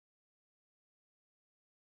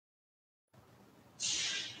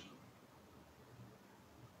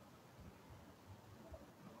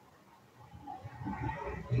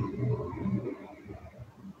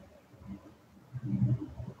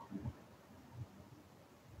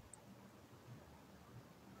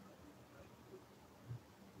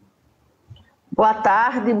Boa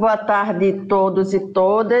tarde todos e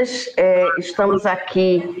todas. Estamos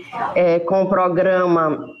aqui com o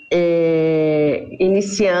programa,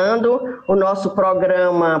 iniciando o nosso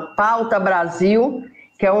programa Pauta Brasil,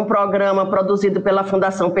 que é um programa produzido pela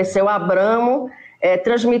Fundação Perseu Abramo,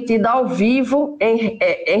 transmitido ao vivo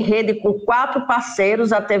em rede com 4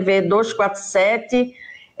 parceiros, a TV 247,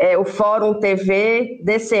 o Fórum TV,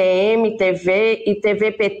 DCM TV e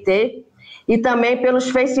TV PT, e também pelos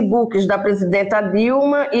Facebooks da presidenta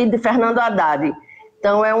Dilma e de Fernando Haddad.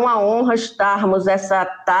 Então, é uma honra estarmos essa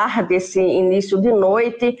tarde, esse início de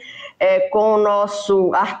noite, com o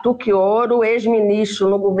nosso Arthur Quioro, ex-ministro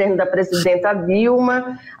no governo da presidenta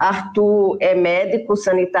Dilma. Arthur é médico,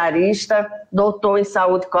 sanitarista, doutor em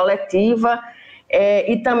saúde coletiva,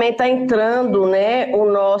 e também está entrando, né, o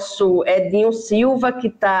nosso Edinho Silva, que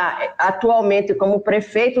está atualmente como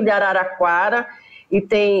prefeito de Araraquara, e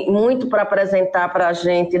tem muito para apresentar para a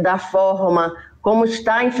gente da forma como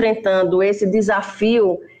está enfrentando esse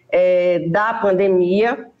desafio da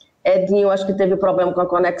pandemia. Edinho, acho que teve problema com a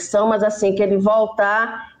conexão, mas assim que ele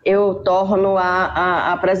voltar, eu torno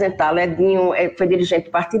a apresentá-lo. Edinho foi dirigente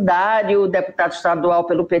partidário, deputado estadual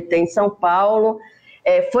pelo PT em São Paulo,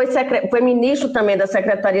 foi ministro também da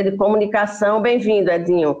Secretaria de Comunicação. Bem-vindo,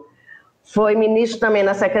 Edinho. Foi ministro também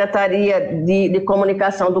na Secretaria de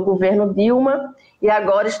Comunicação do governo Dilma e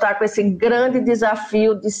agora está com esse grande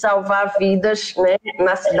desafio de salvar vidas, né,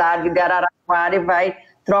 na cidade de Araraquara, e vai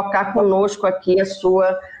trocar conosco aqui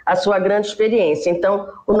a sua grande experiência. Então,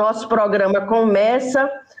 o nosso programa começa.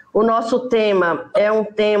 O nosso tema é um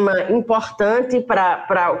tema importante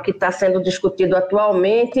para o que está sendo discutido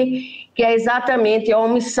atualmente, que é exatamente a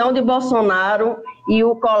omissão de Bolsonaro e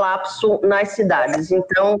o colapso nas cidades.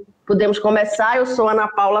 Então, podemos começar. Eu sou Ana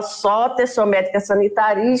Paula Soter, sou médica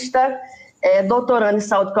sanitarista, doutoranda em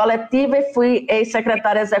saúde coletiva e fui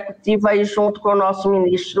ex-secretária executiva aí junto com o nosso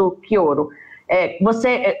ministro Quioro.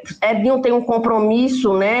 Edinho tem um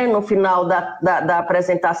compromisso, né, no final da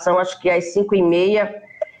apresentação, acho que às 5h30.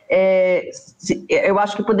 Eu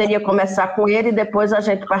acho que poderia começar com ele e depois a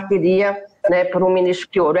gente partiria, né, para o ministro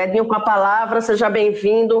Quioro. Edinho, com a palavra, seja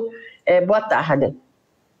bem-vindo. Boa tarde.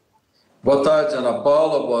 Boa tarde, Ana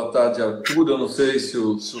Paula. Boa tarde, Arthur. Eu não sei se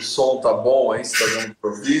o som está bom aí, se está dando para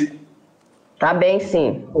ouvir. Está bem,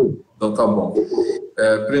 sim. Então tá bom.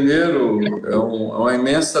 Primeiro, é uma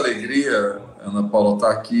imensa alegria, Ana Paula,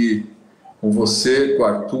 estar aqui com você, com o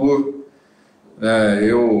Arthur.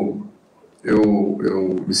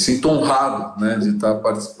 Eu me sinto honrado, né, de estar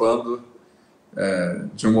participando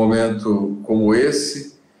de um momento como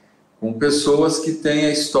esse, com pessoas que têm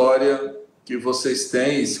a história que vocês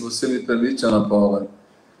têm. E se você me permite, Ana Paula,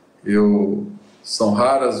 são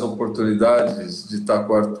raras oportunidades de estar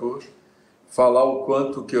com o Arthur, falar o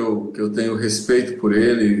quanto que eu tenho respeito por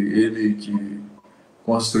ele que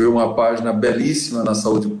construiu uma página belíssima na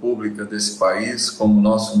saúde pública desse país, como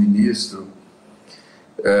nosso ministro,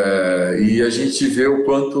 e a gente vê o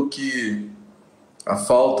quanto que a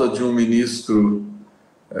falta de um ministro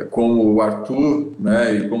como o Arthur,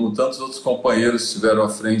 né, e como tantos outros companheiros estiveram à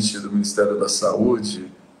frente do Ministério da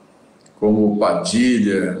Saúde, como o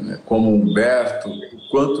Padilha, né, como o Humberto,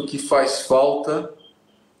 quanto que faz falta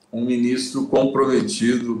um ministro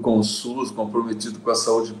comprometido com o SUS, comprometido com a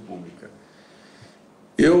saúde pública.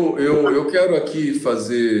 Eu quero aqui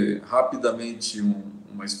fazer rapidamente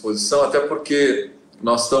uma exposição, até porque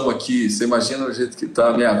nós estamos aqui, você imagina o jeito que está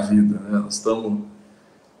a minha vida, né? Nós estamos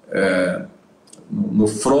no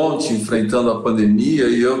front, enfrentando a pandemia,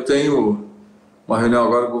 e eu tenho uma reunião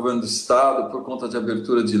agora com o governo do estado por conta de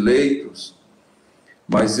abertura de leitos,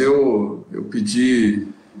 mas eu pedi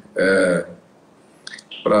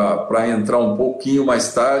para entrar um pouquinho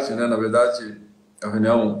mais tarde, né? Na verdade, a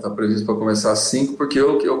reunião está prevista para começar às 5, porque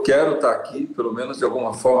eu quero estar aqui, pelo menos de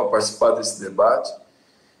alguma forma, participar desse debate.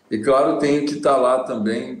 E, claro, tenho que estar lá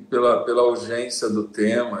também pela urgência do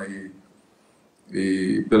tema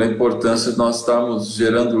e pela importância de nós estarmos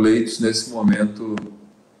gerando leitos nesse momento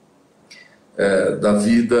da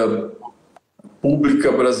vida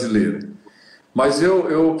pública brasileira. Mas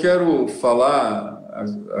eu quero falar,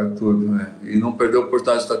 Arthur, né, e não perder a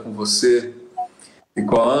oportunidade de estar com você e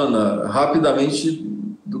com a Ana, rapidamente,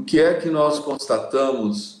 do que é que nós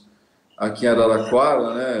constatamos aqui em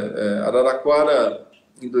Araraquara, né? Araraquara,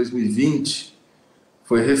 em 2020,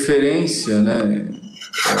 foi referência, né,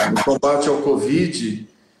 no combate ao Covid.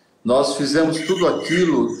 Nós fizemos tudo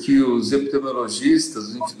aquilo que os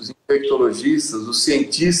epidemiologistas, os infectologistas, os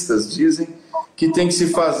cientistas dizem que tem que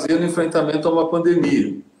se fazer no enfrentamento a uma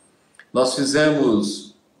pandemia. Nós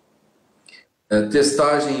fizemos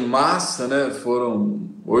testagem em massa, né?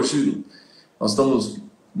 Hoje nós estamos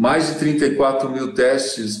mais de 34 mil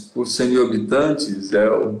testes por 100 mil habitantes, é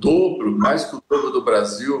o dobro, mais que o dobro do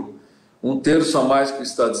Brasil, 1/3 a mais que o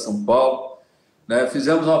estado de São Paulo. Né?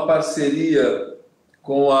 Fizemos uma parceria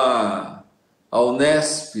com a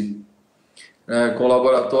Unesp, com o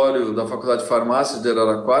laboratório da Faculdade de Farmácia de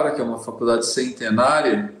Araraquara, que é uma faculdade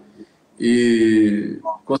centenária, e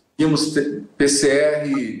conseguimos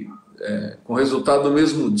PCR com resultado no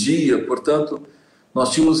mesmo dia. Portanto,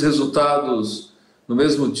 nós tínhamos resultados no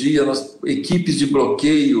mesmo dia, equipes de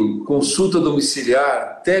bloqueio, consulta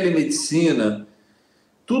domiciliar, telemedicina,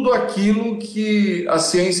 tudo aquilo que a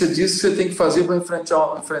ciência diz que você tem que fazer para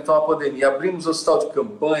enfrentar uma pandemia. Abrimos hospital de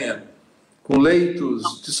campanha com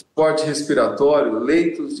leitos de suporte respiratório,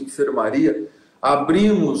 leitos de enfermaria.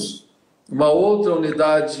 Abrimos uma outra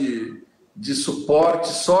unidade de suporte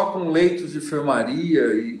só com leitos de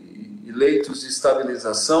enfermaria e leitos de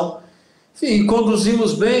estabilização. Enfim,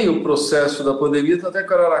 conduzimos bem o processo da pandemia, até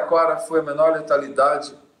que Araraquara foi a menor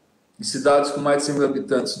letalidade em cidades com mais de 100 mil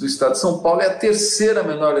habitantes do estado de São Paulo, é a terceira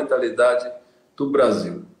menor letalidade do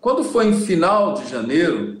Brasil. Quando foi em final de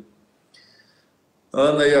janeiro,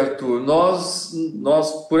 Ana e Arthur, nós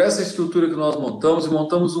por essa estrutura que nós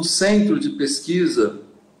montamos um centro de pesquisa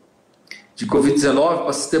de Covid-19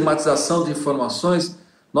 para sistematização de informações,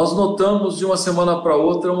 nós notamos de uma semana para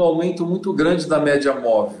outra um aumento muito grande da média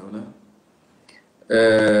móvel, né?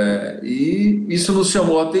 E isso nos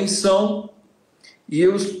chamou a atenção, e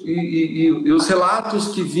os relatos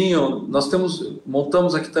que vinham,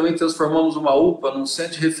 montamos aqui também, transformamos uma UPA num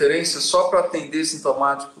centro de referência só para atender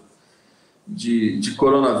sintomático de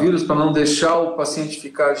coronavírus, para não deixar o paciente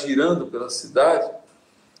ficar girando pela cidade.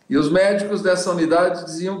 E os médicos dessa unidade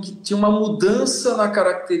diziam que tinha uma mudança na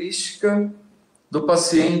característica do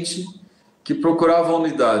paciente que procurava a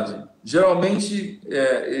unidade. Geralmente,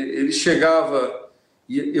 ele chegava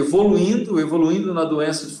evoluindo na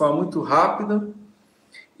doença de forma muito rápida,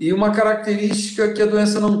 e uma característica que a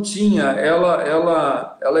doença não tinha,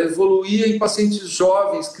 ela evoluía em pacientes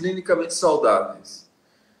jovens, clinicamente saudáveis.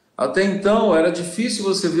 Até então, era difícil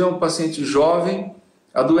você ver um paciente jovem,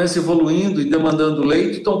 a doença evoluindo e demandando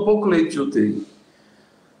leito, tão pouco leito de UTI.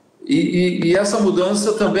 E essa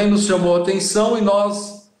mudança também nos chamou a atenção, e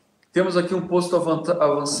nós temos aqui um posto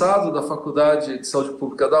avançado da Faculdade de Saúde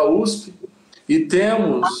Pública da USP, e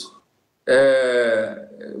temos,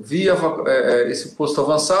 via esse posto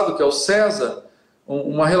avançado, que é o Seja,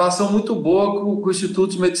 uma relação muito boa com o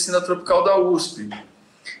Instituto de Medicina Tropical da USP.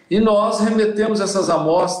 E nós remetemos essas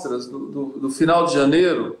amostras do final de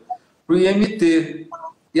janeiro para o IMT.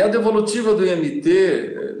 E a devolutiva do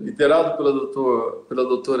IMT, liderado pela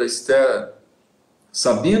doutora Esther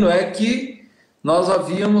Sabino, é que nós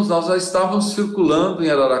já estávamos circulando em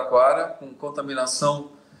Araraquara com contaminação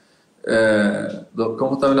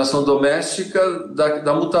doméstica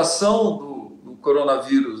da mutação do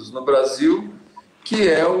coronavírus no Brasil, que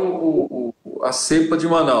é a cepa de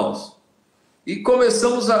Manaus. E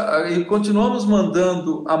continuamos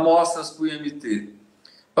mandando amostras para o IMT.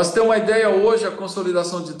 Para você ter uma ideia, hoje a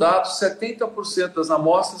consolidação de dados, 70% das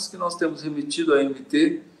amostras que nós temos remetido ao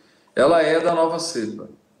IMT, ela é da nova cepa.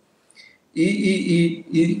 E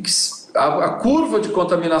a curva de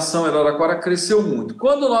contaminação em Araraquara cresceu muito.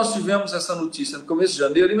 Quando nós tivemos essa notícia no começo de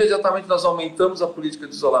janeiro, imediatamente nós aumentamos a política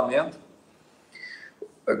de isolamento.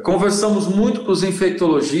 Conversamos muito com os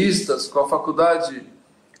infectologistas, com a Faculdade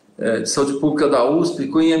de Saúde Pública da USP,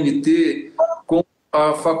 com o IMT, com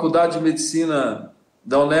a Faculdade de Medicina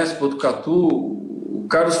da Unesp do Catu. O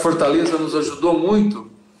Carlos Fortaleza nos ajudou muito,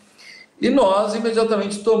 e nós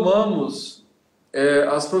imediatamente tomamos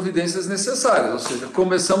as providências necessárias, ou seja,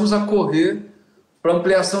 começamos a correr para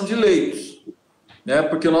ampliação de leitos, né?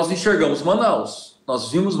 Porque nós enxergamos Manaus,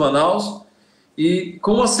 nós vimos Manaus, e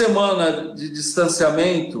com uma semana de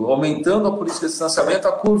distanciamento, aumentando a política de distanciamento,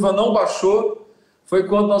 a curva não baixou. Foi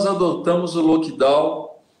quando nós adotamos o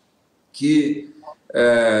lockdown,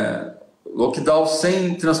 lockdown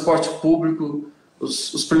sem transporte público.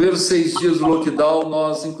 Os primeiros 6 dias do lockdown,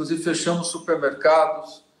 nós inclusive fechamos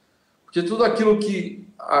supermercados, porque tudo aquilo que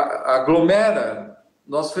aglomera,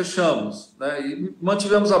 nós fechamos, né? E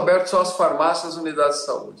mantivemos abertos só as farmácias e as unidades de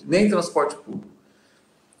saúde, nem transporte público.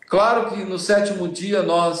 Claro que no 7º dia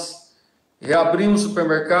nós reabrimos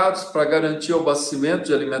supermercados para garantir o abastecimento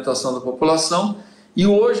de alimentação da população, e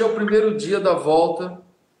hoje é o primeiro dia da volta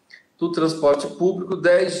do transporte público,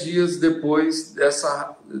 10 dias depois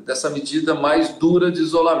dessa medida mais dura de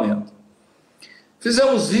isolamento.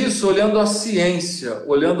 Fizemos isso olhando a ciência,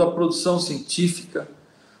 olhando a produção científica,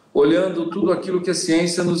 olhando tudo aquilo que a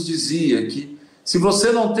ciência nos dizia, que se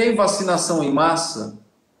você não tem vacinação em massa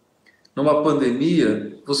numa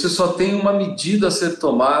pandemia, você só tem uma medida a ser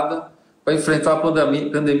tomada para enfrentar a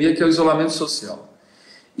pandemia, que é o isolamento social.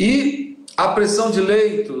 E a pressão de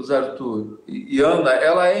leitos, Arthur e Ana,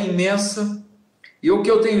 ela é imensa, e o que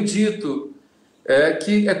eu tenho dito é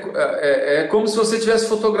que é como se você estivesse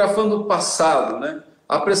fotografando o passado, né?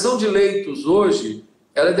 A pressão de leitos hoje,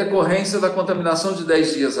 ela é decorrência da contaminação de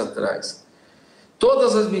 10 dias atrás.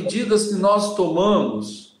 Todas as medidas que nós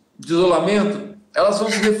tomamos de isolamento, elas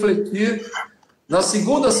vão se refletir na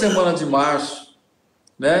segunda semana de março,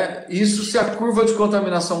 né? Isso se a curva de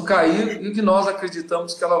contaminação cair, e que nós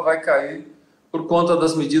acreditamos que ela vai cair por conta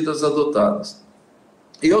das medidas adotadas.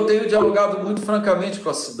 E eu tenho dialogado muito francamente com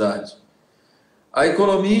a cidade. A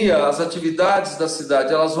economia, as atividades da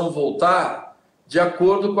cidade, elas vão voltar de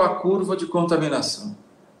acordo com a curva de contaminação.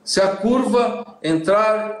 Se a curva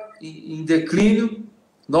entrar em declínio,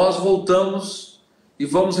 nós voltamos e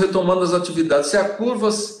vamos retomando as atividades. Se a curva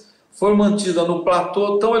for mantida no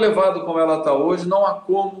platô tão elevado como ela está hoje, não há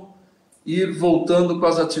como ir voltando com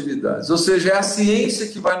as atividades. Ou seja, é a ciência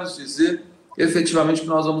que vai nos dizer efetivamente o que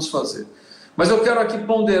nós vamos fazer. Mas eu quero aqui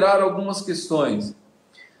ponderar algumas questões.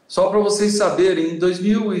 Só para vocês saberem, em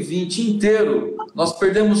 2020 inteiro, nós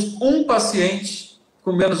perdemos um paciente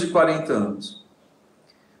com menos de 40 anos.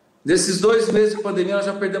 Nesses 2 meses de pandemia, nós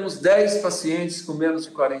já perdemos 10 pacientes com menos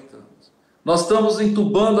de 40 anos. Nós estamos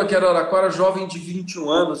entubando aqui em Araraquara jovem de 21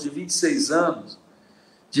 anos, de 26 anos,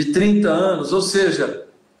 de 30 anos. Ou seja,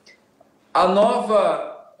 a nova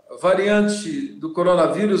variante do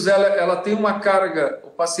coronavírus, ela tem uma carga, o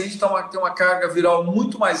paciente tem uma carga viral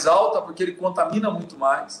muito mais alta, porque ele contamina muito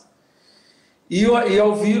mais. E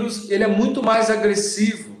o vírus, ele é muito mais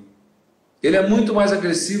agressivo. Ele é muito mais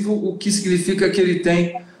agressivo, o que significa que ele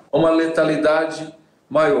tem uma letalidade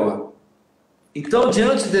maior. Então,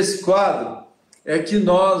 diante desse quadro, é que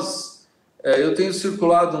eu tenho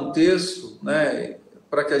circulado um texto, né,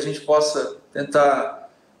 para que a gente possa tentar,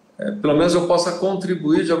 pelo menos eu possa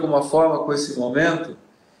contribuir de alguma forma com esse momento,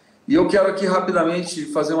 e eu quero aqui rapidamente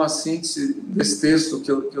fazer uma síntese desse texto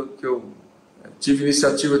que eu tive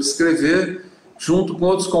iniciativa de escrever, junto com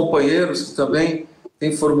outros companheiros que também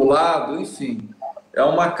têm formulado, enfim. É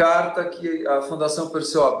uma carta que a Fundação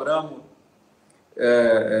Perseu Abramo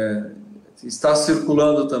está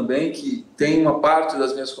circulando também, que tem uma parte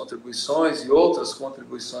das minhas contribuições e outras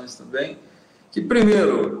contribuições também, que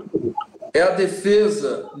primeiro é a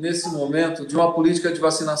defesa, nesse momento, de uma política de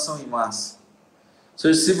vacinação em massa. Ou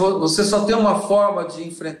seja, se você só tem uma forma de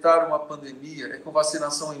enfrentar uma pandemia, é com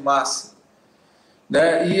vacinação em massa.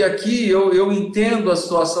 Né? E aqui eu entendo a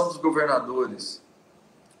situação dos governadores.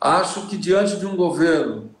 Acho que diante de um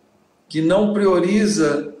governo que não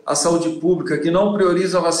prioriza a saúde pública, que não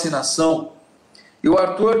prioriza a vacinação, e o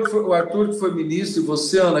Arthur que foi ministro, e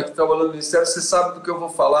você, Ana, que trabalhou no Ministério, você sabe do que eu vou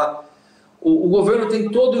falar. O governo tem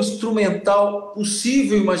todo o instrumental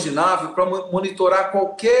possível e imaginável para monitorar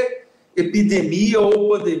qualquer epidemia ou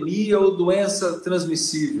pandemia ou doença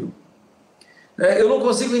transmissível. Eu não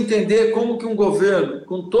consigo entender como que um governo,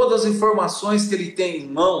 com todas as informações que ele tem em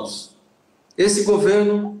mãos, esse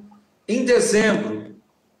governo, em dezembro,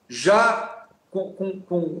 já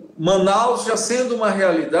com Manaus já sendo uma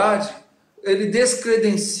realidade, ele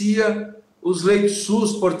descredencia os leitos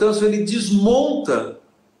SUS, portanto, ele desmonta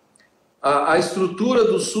a estrutura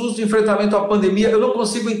do SUS de enfrentamento à pandemia. Eu não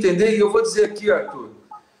consigo entender, e eu vou dizer aqui, Arthur,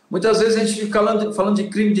 muitas vezes a gente fica falando de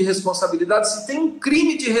crime de responsabilidade. Se tem um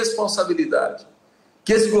crime de responsabilidade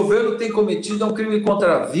que esse governo tem cometido, é um crime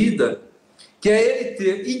contra a vida, que é ele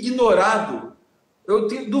ter ignorado.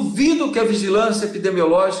 Duvido que a vigilância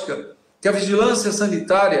epidemiológica, que a vigilância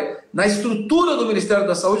sanitária, na estrutura do Ministério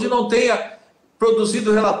da Saúde, não tenha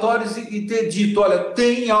produzido relatórios e ter dito, olha,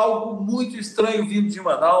 tem algo muito estranho vindo de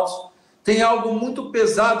Manaus, tem algo muito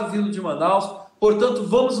pesado vindo de Manaus, portanto,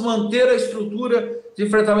 vamos manter a estrutura de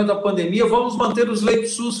enfrentamento à pandemia, vamos manter os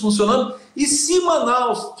leitos SUS funcionando. E se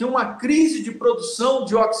Manaus tem uma crise de produção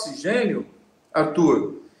de oxigênio,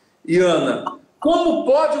 Arthur e Ana, como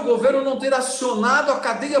pode o governo não ter acionado a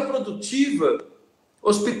cadeia produtiva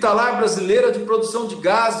hospitalar brasileira de produção de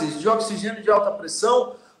gases, de oxigênio de alta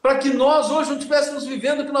pressão, para que nós hoje não estivéssemos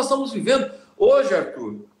vivendo o que nós estamos vivendo? Hoje,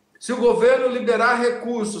 Arthur, se o governo liberar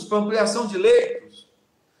recursos para ampliação de leitos,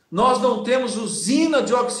 nós não temos usina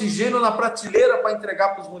de oxigênio na prateleira para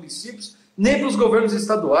entregar para os municípios, nem para os governos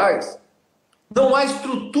estaduais. Não há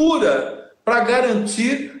estrutura para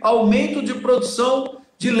garantir aumento de produção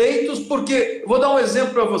de leitos, porque, vou dar um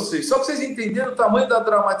exemplo para vocês, só para vocês entenderem o tamanho da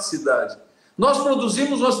dramaticidade. Nós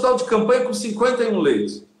produzimos um hospital de campanha com 51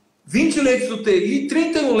 leitos, 20 leitos de UTI,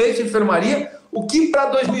 31 leitos de enfermaria, o que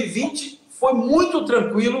para 2020 foi muito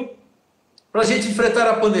tranquilo para a gente enfrentar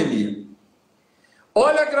a pandemia.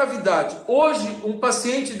 Olha a gravidade. Hoje, um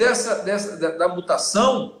paciente da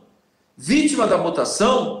mutação, vítima da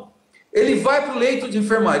mutação, ele vai para o leito de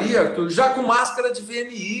enfermaria, Arthur, já com máscara de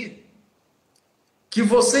VMI, que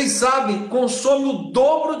vocês sabem, consome o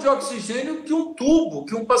dobro de oxigênio que um tubo,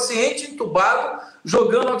 que um paciente entubado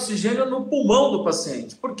jogando oxigênio no pulmão do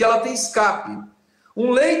paciente, porque ela tem escape.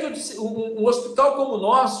 Um hospital como o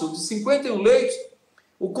nosso, de 51 leitos,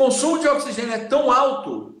 o consumo de oxigênio é tão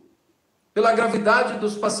alto, pela gravidade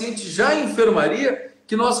dos pacientes já em enfermaria,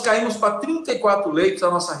 que nós caímos para 34 leitos a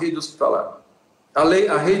nossa rede hospitalar,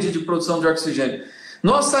 a rede de produção de oxigênio.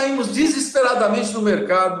 Nós saímos desesperadamente no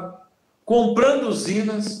mercado, comprando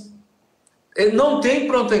usinas, não tem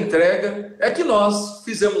pronta entrega, é que nós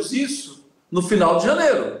fizemos isso no final de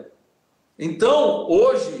janeiro. Então,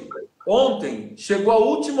 ontem, chegou a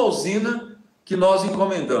última usina que nós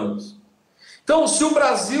encomendamos. Então, se o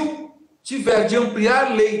Brasil tiver de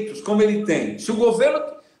ampliar leitos, como ele tem, se o governo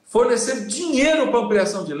fornecer dinheiro para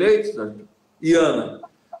ampliação de leitos, e Ana,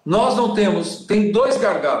 nós não temos, tem dois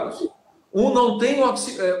gargalos. Um, não tem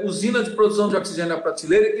usina de produção de oxigênio na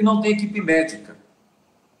prateleira e não tem equipe médica.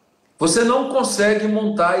 Você não consegue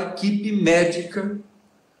montar equipe médica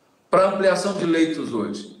para ampliação de leitos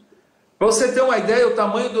hoje. Para você ter uma ideia, o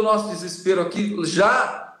tamanho do nosso desespero aqui,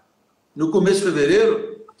 já no começo de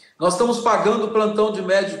fevereiro, nós estamos pagando o plantão de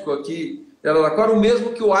médico aqui em Araraquara, o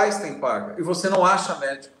mesmo que o Einstein paga, e você não acha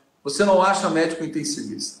médico. Você não acha médico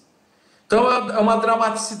intensivista. Então, é uma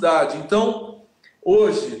dramaticidade. Então,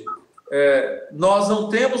 hoje, nós não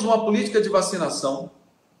temos uma política de vacinação,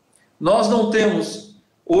 nós não temos,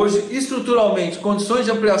 hoje, estruturalmente, condições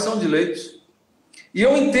de ampliação de leitos. E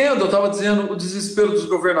eu entendo, eu estava dizendo, o desespero dos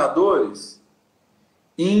governadores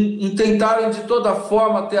em tentarem, de toda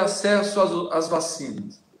forma, ter acesso às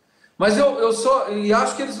vacinas. Mas e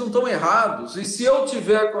acho que eles não estão errados. E se eu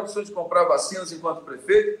tiver condições de comprar vacinas enquanto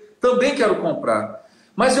prefeito, também quero comprar.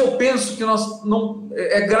 Mas eu penso que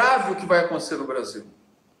é grave o que vai acontecer no Brasil.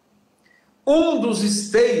 Um dos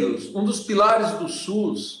esteios, um dos pilares do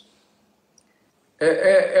SUS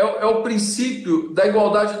é o princípio da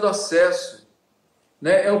igualdade do acesso,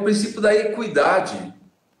 né? É o princípio da equidade.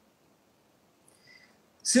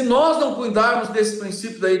 Se nós não cuidarmos desse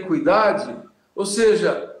princípio da equidade, ou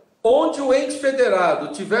seja, onde o ente federado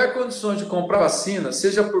tiver condições de comprar vacina,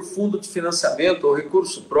 seja por fundo de financiamento ou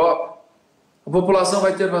recurso próprio, a população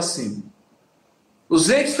vai ter vacina. Os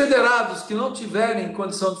entes federados que não tiverem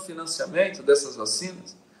condição de financiamento dessas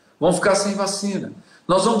vacinas vão ficar sem vacina.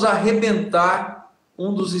 Nós vamos arrebentar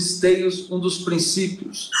um dos esteios, um dos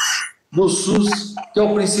princípios do SUS, que é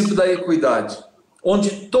o princípio da equidade,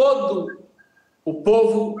 onde todo o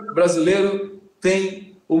povo brasileiro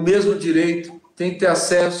tem o mesmo direito, tem que ter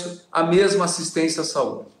acesso à mesma assistência à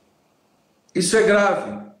saúde. Isso é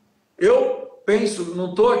grave. Eu penso, não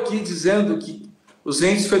estou aqui dizendo que os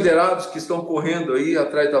entes federados que estão correndo aí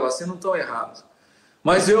atrás da vacina não estão errados.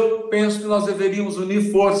 Mas eu penso que nós deveríamos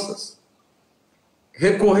unir forças,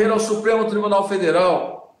 recorrer ao Supremo Tribunal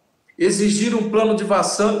Federal, exigir um plano de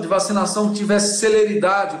vacinação que tivesse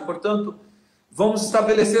celeridade, portanto, vamos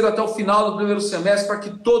estabelecer até o final do primeiro semestre para que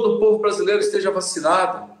todo o povo brasileiro esteja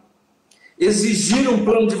vacinado. Exigir um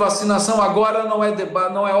plano de vacinação agora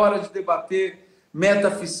não é hora de debater meta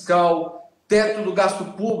fiscal, teto do gasto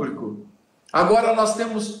público. Agora nós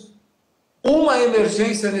temos uma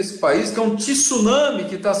emergência nesse país, que é um tsunami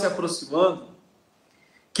que está se aproximando,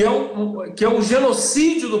 que é um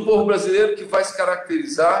genocídio do povo brasileiro que vai se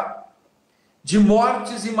caracterizar de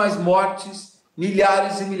mortes e mais mortes,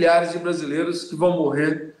 milhares e milhares de brasileiros que vão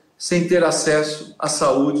morrer sem ter acesso à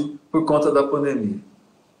saúde por conta da pandemia.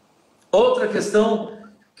 Outra questão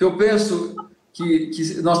que eu penso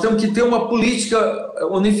que nós temos que ter uma política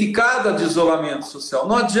unificada de isolamento social.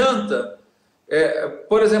 Não adianta,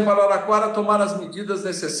 por exemplo, Araraquara tomar as medidas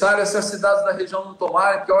necessárias se as cidades da região não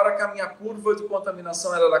tomarem, porque a hora que a minha curva de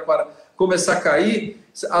contaminação em Araraquara começar a cair,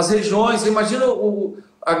 as regiões, imagina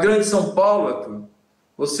a grande São Paulo, Arthur,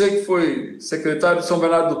 você que foi secretário de São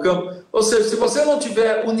Bernardo do Campo, ou seja, se você não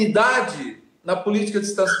tiver unidade na política de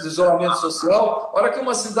isolamento social, a hora que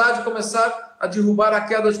uma cidade começar a derrubar a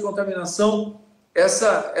queda de contaminação,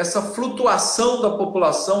 essa flutuação da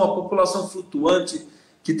população, a população flutuante,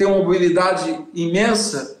 que tem uma mobilidade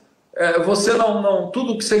imensa, você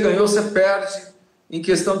tudo que você ganhou, você perde em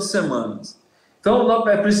questão de semanas. Então,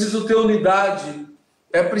 é preciso ter unidade,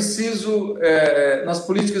 é preciso, nas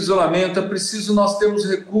políticas de isolamento, é preciso nós termos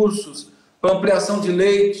recursos para ampliação de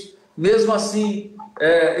leitos. Mesmo assim,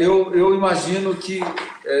 eu imagino que,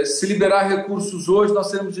 se liberar recursos hoje,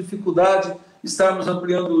 nós teremos dificuldade de estarmos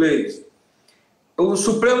ampliando leitos. o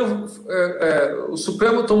Supremo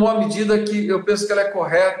tomou a medida que eu penso que ela é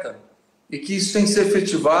correta e que isso tem que ser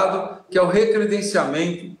efetivado, que é o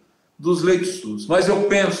recredenciamento dos leitos SUS. Mas eu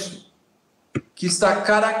penso que está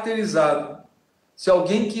caracterizado. Se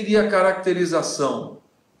alguém queria caracterização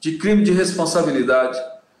de crime de responsabilidade,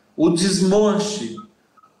 o desmonte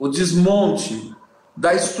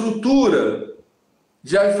da estrutura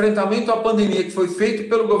de enfrentamento à pandemia que foi feito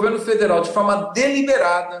pelo governo federal de forma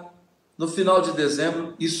deliberada no final de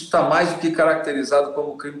dezembro, isso está mais do que caracterizado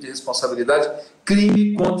como crime de responsabilidade,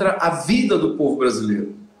 crime contra a vida do povo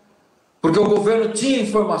brasileiro. Porque o governo tinha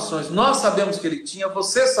informações, nós sabemos que ele tinha,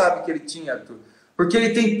 você sabe que ele tinha, Arthur, porque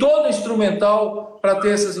ele tem todo o instrumental para ter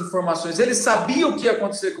essas informações. Ele sabia o que ia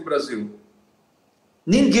acontecer com o Brasil.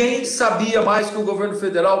 Ninguém sabia mais que o governo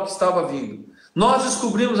federal que estava vindo. Nós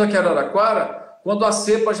descobrimos aqui em Araraquara quando a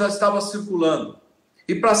cepa já estava circulando.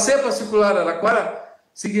 E para a cepa circular em Araraquara,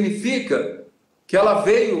 significa que ela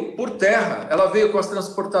veio por terra, ela veio com as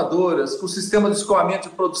transportadoras, com o sistema de escoamento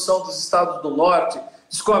de produção dos estados do norte,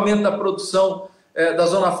 escoamento da produção da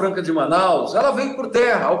Zona Franca de Manaus, ela veio por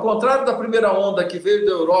terra, ao contrário da primeira onda que veio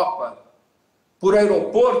da Europa por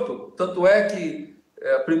aeroporto, tanto é que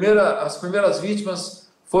as primeiras vítimas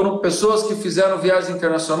foram pessoas que fizeram viagens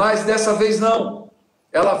internacionais, dessa vez não,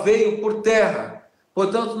 ela veio por terra,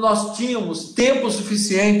 portanto nós tínhamos tempo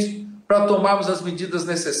suficiente para tomarmos as medidas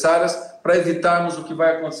necessárias para evitarmos o que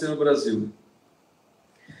vai acontecer no Brasil.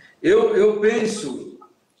 Eu penso,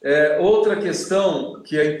 outra questão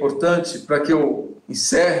que é importante para que eu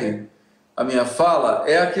encerre a minha fala,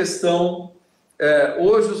 é a questão,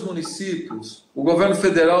 hoje os municípios, o governo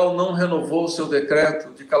federal não renovou o seu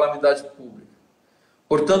decreto de calamidade pública.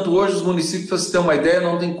 Portanto, hoje os municípios, para você ter uma ideia,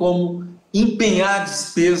 não tem como empenhar a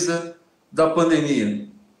despesa da pandemia.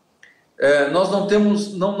 Nós não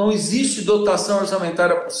temos, não existe dotação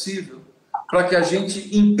orçamentária possível para que a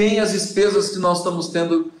gente empenhe as despesas que nós estamos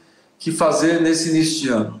tendo que fazer nesse início de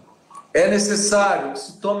ano. É necessário que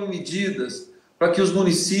se tomem medidas para que os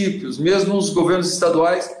municípios, mesmo os governos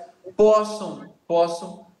estaduais,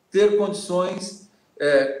 possam ter condições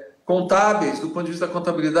contábeis, do ponto de vista da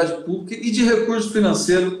contabilidade pública e de recurso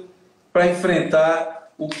financeiro para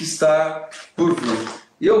enfrentar o que está por vir.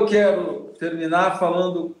 E eu quero terminar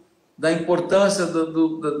falando da importância,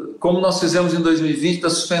 como nós fizemos em 2020, da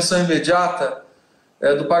suspensão imediata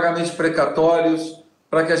do pagamento de precatórios,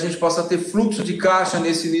 para que a gente possa ter fluxo de caixa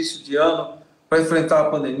nesse início de ano, para enfrentar a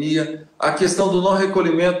pandemia. A questão do não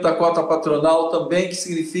recolhimento da cota patronal também, que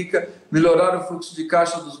significa melhorar o fluxo de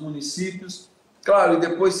caixa dos municípios. Claro, e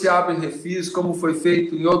depois se abre refis, como foi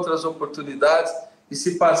feito em outras oportunidades, e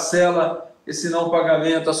se parcela esse não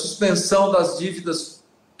pagamento, a suspensão das dívidas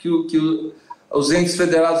que os entes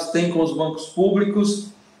federados têm com os bancos públicos,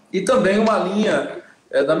 e também uma linha,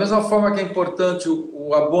 da mesma forma que é importante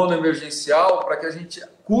o abono emergencial, para que a gente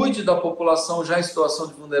cuide da população já em situação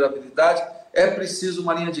de vulnerabilidade, é preciso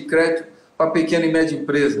uma linha de crédito para pequena e média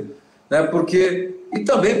empresa, né? E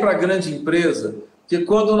também para a grande empresa, porque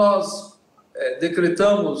quando nós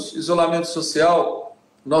decretamos isolamento social,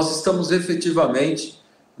 nós estamos efetivamente,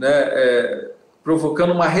 né,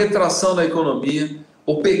 provocando uma retração na economia.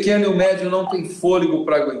 O pequeno e o médio não tem fôlego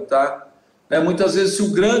para aguentar, né? Muitas vezes, se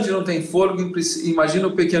o grande não tem fôlego, imagina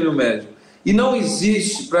o pequeno e o médio. E não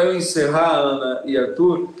existe, para eu encerrar, Ana e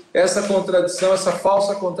Arthur, essa contradição, essa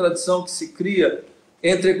falsa contradição que se cria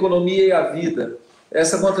entre a economia e a vida.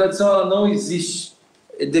 Essa contradição, ela não existe.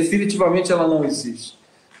 Definitivamente ela não existe,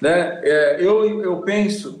 né? Eu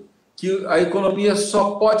penso que a economia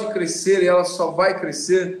só pode crescer e ela só vai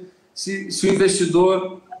crescer se o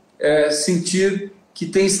investidor sentir que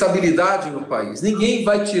tem estabilidade no país. Ninguém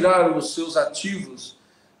vai tirar os seus ativos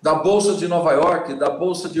da Bolsa de Nova York, da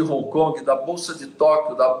Bolsa de Hong Kong, da Bolsa de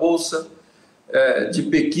Tóquio, da Bolsa de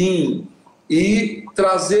Pequim e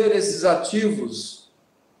trazer esses ativos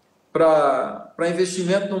para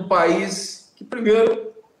investimento num país que,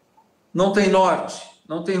 primeiro, não tem norte,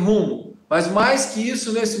 não tem rumo, mas mais que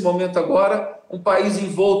isso, nesse momento agora, um país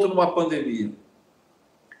envolto numa pandemia.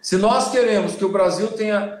 Se nós queremos que o Brasil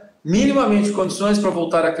tenha minimamente condições para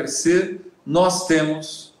voltar a crescer, nós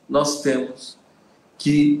temos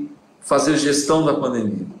que fazer gestão da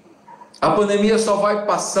pandemia. A pandemia só vai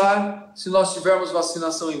passar se nós tivermos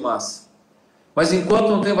vacinação em massa. Mas enquanto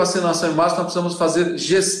não tem vacinação em massa, nós precisamos fazer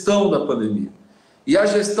gestão da pandemia. E a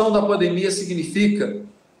gestão da pandemia significa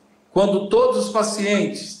quando todos os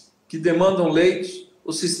pacientes que demandam leitos,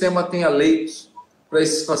 o sistema tenha leitos para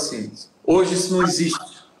esses pacientes. Hoje isso não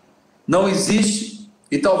existe. Não existe,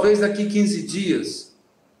 e talvez daqui 15 dias,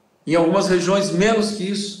 em algumas regiões menos que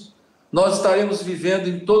isso, nós estaremos vivendo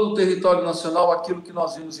em todo o território nacional aquilo que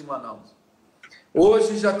nós vimos em Manaus.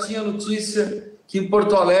 Hoje já tinha notícia que em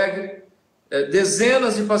Porto Alegre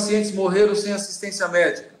dezenas de pacientes morreram sem assistência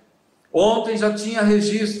médica. Ontem já tinha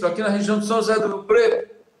registro aqui na região de São José do Rio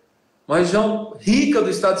Preto, uma região rica do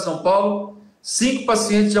estado de São Paulo, 5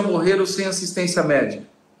 pacientes já morreram sem assistência médica.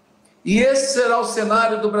 E esse será o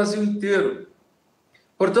cenário do Brasil inteiro.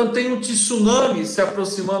 Portanto, tem um tsunami se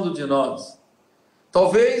aproximando de nós.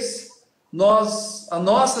 Talvez as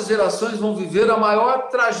nossas gerações vão viver a maior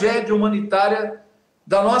tragédia humanitária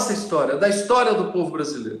da nossa história, da história do povo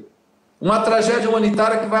brasileiro. Uma tragédia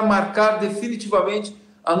humanitária que vai marcar definitivamente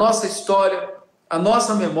a nossa história, a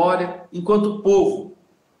nossa memória enquanto povo.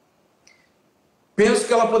 Penso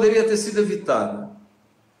que ela poderia ter sido evitada.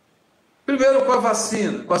 Primeiro com a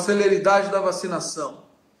vacina, com a celeridade da vacinação.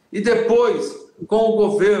 E depois com o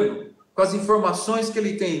governo, com as informações que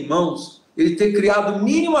ele tem em mãos, ele ter criado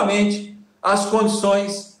minimamente as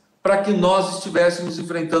condições para que nós estivéssemos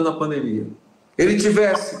enfrentando a pandemia. Ele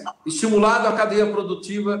tivesse estimulado a cadeia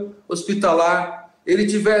produtiva hospitalar, ele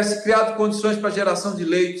tivesse criado condições para geração de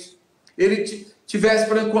leitos, ele tivesse,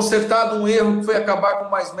 por exemplo, consertado um erro que foi acabar com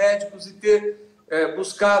mais médicos e ter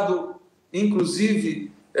buscado,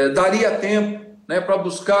 inclusive, daria tempo, né, para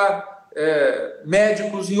buscar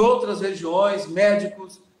médicos em outras regiões,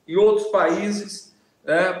 médicos em outros países,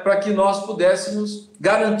 para que nós pudéssemos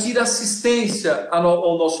garantir assistência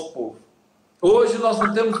ao nosso povo. Hoje nós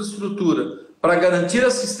não temos estrutura para garantir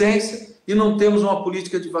assistência e não temos uma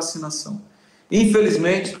política de vacinação.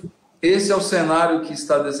 Infelizmente, esse é o cenário que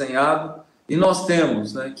está desenhado e nós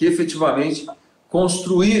temos, né, que efetivamente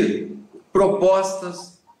construir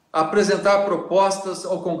propostas, apresentar propostas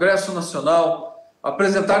ao Congresso Nacional,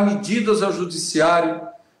 apresentar medidas ao Judiciário.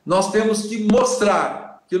 Nós temos que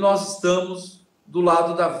mostrar que nós estamos do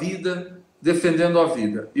lado da vida, defendendo a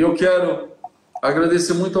vida. E eu quero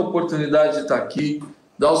agradecer muito a oportunidade de estar aqui,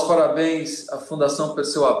 dar os parabéns à Fundação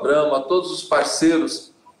Perseu Abramo, a todos os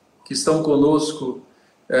parceiros que estão conosco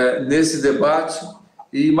nesse debate.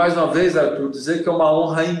 E, mais uma vez, Arthur, dizer que é uma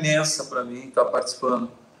honra imensa para mim estar participando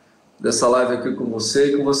dessa live aqui com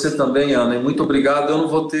você e com você também, Ana. E muito obrigado. Eu não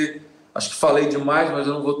vou ter, acho que falei demais, mas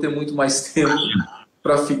eu não vou ter muito mais tempo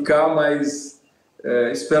para ficar, mas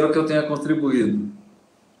espero que eu tenha contribuído.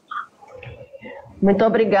 Muito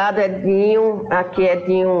obrigada, Edinho. Aqui,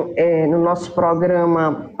 Edinho, no nosso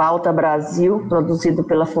programa Pauta Brasil, produzido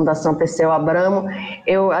pela Fundação Perseu Abramo.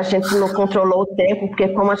 A gente não controlou o tempo, porque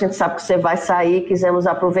como a gente sabe que você vai sair, quisemos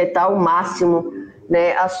aproveitar ao máximo,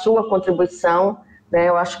 né, a sua contribuição. Né?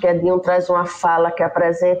 Eu acho que Edinho traz uma fala que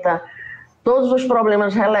apresenta todos os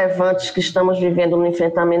problemas relevantes que estamos vivendo no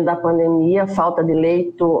enfrentamento da pandemia, falta de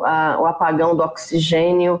leito, o apagão do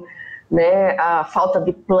oxigênio, né, a falta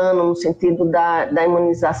de plano no sentido da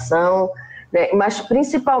imunização, né, mas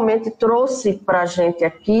principalmente trouxe para a gente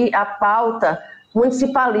aqui a pauta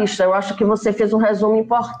municipalista. Eu acho que você fez um resumo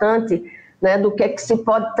importante, né, do que se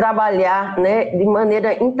pode trabalhar, né, de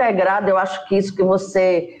maneira integrada. Eu acho que isso que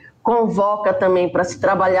você convoca também para se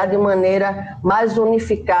trabalhar de maneira mais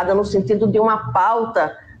unificada, no sentido de uma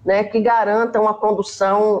pauta, né, que garanta uma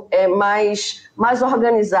condução mais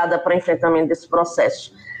organizada para o enfrentamento desse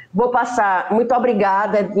processo. Vou passar. Muito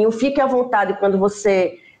obrigada, Edinho. Fique à vontade quando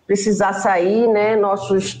você precisar sair, né?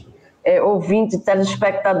 Nossos ouvintes e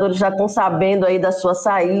telespectadores já estão sabendo aí da sua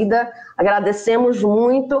saída. Agradecemos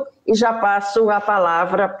muito e já passo a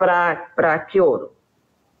palavra para Quioro.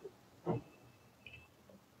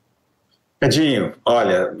 Edinho,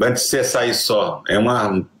 olha, antes de você sair só, é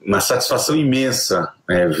uma satisfação imensa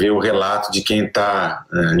ver o relato de quem está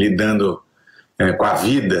lidando com a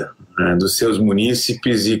vida dos seus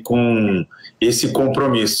munícipes e com esse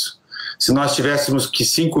compromisso. Se nós tivéssemos que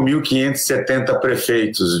 5.570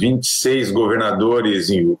 prefeitos, 26 governadores,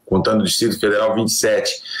 contando o Distrito Federal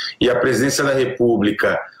 27, e a Presidência da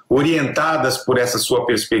República orientadas por essa sua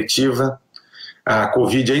perspectiva, a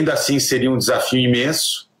Covid ainda assim seria um desafio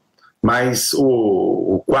imenso, mas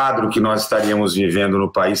o quadro que nós estaríamos vivendo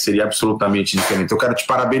no país seria absolutamente diferente. Eu quero te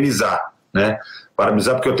parabenizar, né?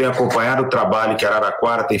 Parabenizar porque eu tenho acompanhado o trabalho que a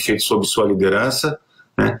Araraquara tem feito sob sua liderança,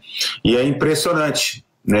 né? E é impressionante,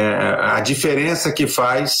 né, a diferença que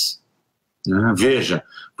faz, né? Veja,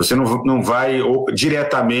 você não vai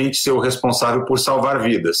diretamente ser o responsável por salvar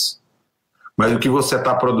vidas, mas o que você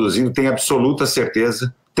está produzindo, tem absoluta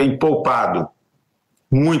certeza, tem poupado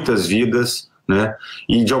muitas vidas, né?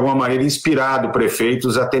 E de alguma maneira inspirado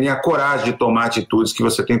prefeitos a terem a coragem de tomar atitudes que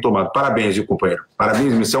você tem tomado. Parabéns, viu, companheiro?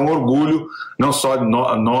 Parabéns, isso é um orgulho, não só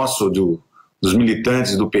nosso, dos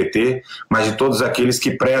militantes do PT, mas de todos aqueles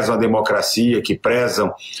que prezam a democracia, que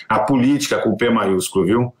prezam a política com P maiúsculo,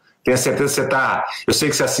 viu? Tenho certeza que você está... Eu sei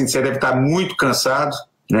que você deve estar muito cansado,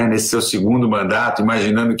 né, nesse seu segundo mandato,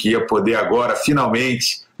 imaginando que ia poder agora,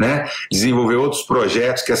 finalmente, né, desenvolver outros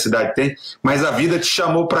projetos que a cidade tem, mas a vida te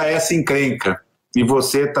chamou para essa encrenca e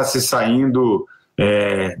você está se saindo...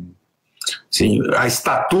 Sim, a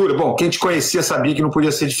estatura, bom, quem te conhecia sabia que não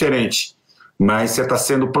podia ser diferente, mas você está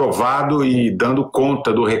sendo provado e dando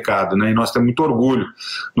conta do recado, né? E nós temos muito orgulho.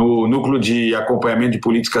 No núcleo de acompanhamento de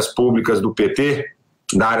políticas públicas do PT,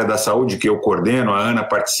 da área da saúde, que eu coordeno, a Ana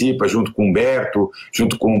participa, junto com o Humberto,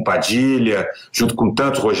 junto com o Padilha, junto com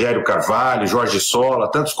tantos Rogério Carvalho, Jorge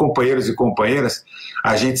Sola, tantos companheiros e companheiras,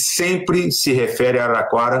 a gente sempre se refere a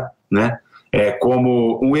Araraquara, né,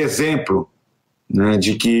 como um exemplo, né,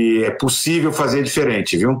 de que é possível fazer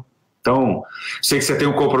diferente, viu? Então, sei que você tem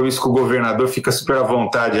um compromisso com o governador, fica super à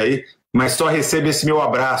vontade aí, mas só recebe esse meu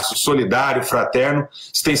abraço solidário, fraterno,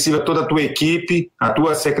 extensivo a toda a tua equipe, a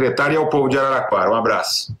tua secretária e ao povo de Araraquara. Um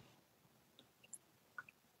abraço.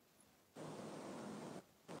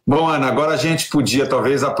 Bom, Ana, agora a gente podia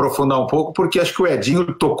talvez aprofundar um pouco, porque acho que o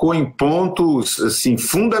Edinho tocou em pontos assim,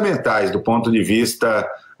 fundamentais do ponto de vista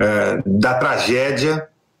da tragédia,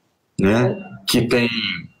 né, que tem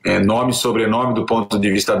nome e sobrenome do ponto de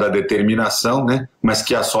vista da determinação, né, mas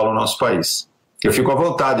que assola o nosso país. Eu fico à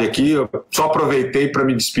vontade aqui, eu só aproveitei para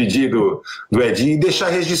me despedir do Edinho e deixar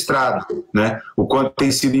registrado, né, o quanto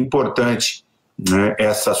tem sido importante, né,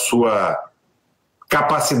 essa sua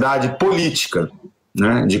capacidade política,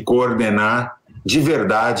 né, de coordenar de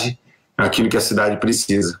verdade aquilo que a cidade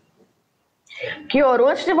precisa. Chioro,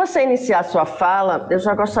 antes de você iniciar a sua fala, eu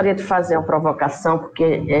já gostaria de fazer uma provocação,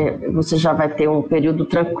 porque você já vai ter um período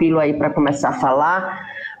tranquilo aí para começar a falar,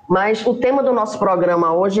 mas o tema do nosso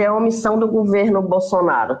programa hoje é a omissão do governo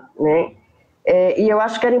Bolsonaro, né? E eu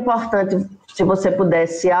acho que era importante, se você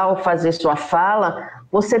pudesse, ao fazer sua fala,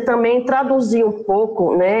 você também traduzir um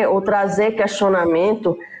pouco, né, ou trazer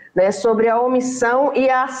questionamento, né, sobre a omissão e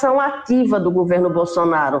a ação ativa do governo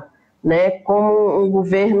Bolsonaro, né, como um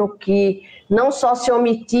governo que não só se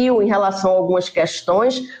omitiu em relação a algumas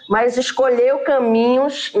questões, mas escolheu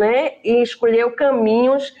caminhos, né, e escolheu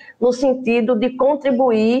caminhos no sentido de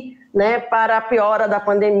contribuir, né, para a piora da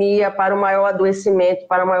pandemia, para o maior adoecimento,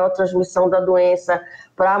 para a maior transmissão da doença,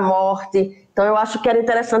 para a morte. Então, eu acho que era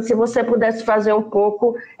interessante se você pudesse fazer um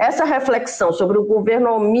pouco essa reflexão sobre o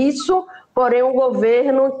governo omisso, porém um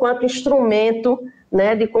governo enquanto instrumento,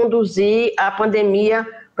 né, de conduzir a pandemia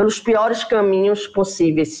pelos piores caminhos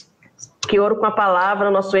possíveis. Chioro, com a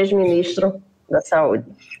palavra, nosso ex-ministro da Saúde.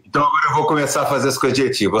 Então agora eu vou começar a fazer as coisas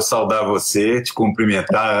direitinho. Vou saudar você, te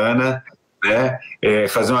cumprimentar, Ana, né?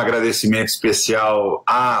 Fazer um agradecimento especial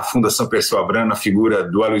à Fundação Perseu Abramo, na figura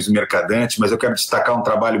do Aloysio Mercadante, mas eu quero destacar um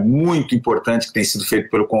trabalho muito importante que tem sido feito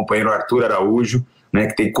pelo companheiro Arthur Araújo, né,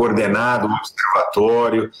 que tem coordenado o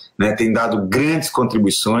observatório, né, tem dado grandes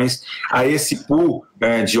contribuições a esse pool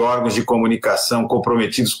de órgãos de comunicação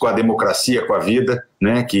comprometidos com a democracia, com a vida,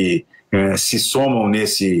 né, que se somam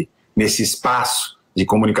nesse espaço de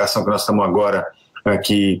comunicação que nós estamos agora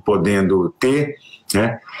aqui podendo ter,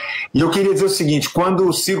 né? E eu queria dizer o seguinte,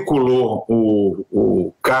 quando circulou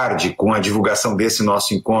o card com a divulgação desse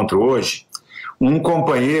nosso encontro hoje, um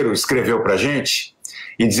companheiro escreveu para a gente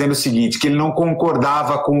e dizendo o seguinte, que ele não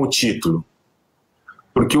concordava com o título,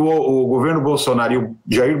 porque o governo Bolsonaro e o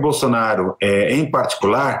Jair Bolsonaro, em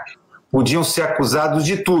particular, podiam ser acusados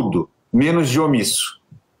de tudo, menos de omisso.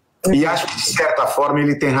 E acho que, de certa forma,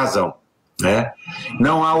 ele tem razão, né?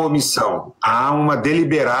 Não há omissão, há uma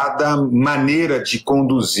deliberada maneira de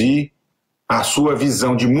conduzir a sua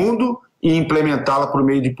visão de mundo e implementá-la por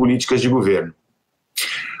meio de políticas de governo,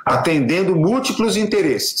 atendendo múltiplos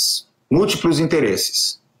interesses,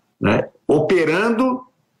 né? Operando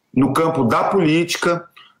no campo da política,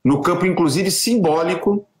 no campo inclusive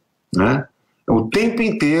simbólico, né? O tempo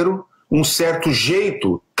inteiro um certo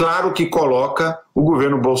jeito, claro, que coloca o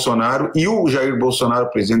governo Bolsonaro e o Jair Bolsonaro,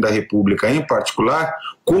 presidente da República em particular,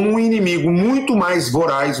 como um inimigo muito mais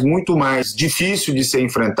voraz, muito mais difícil de ser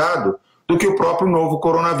enfrentado do que o próprio novo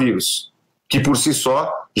coronavírus, que por si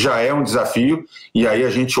só já é um desafio, e aí a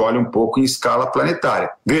gente olha um pouco em escala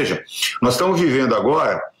planetária. Veja, nós estamos vivendo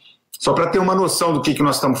agora, só para ter uma noção do que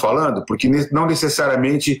nós estamos falando, porque não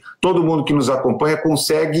necessariamente todo mundo que nos acompanha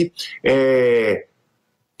consegue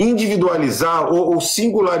individualizar ou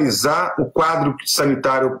singularizar o quadro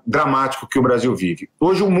sanitário dramático que o Brasil vive.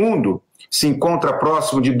 Hoje o mundo se encontra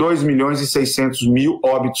próximo de 2.600.000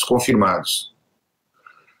 óbitos confirmados.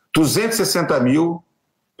 260 mil,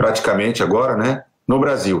 praticamente agora, né, no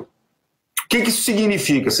Brasil. O que isso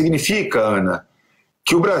significa? Significa, Ana,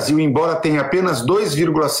 que o Brasil, embora tenha apenas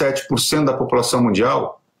 2,7% da população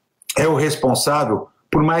mundial, é o responsável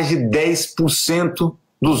por mais de 10%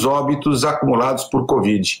 dos óbitos acumulados por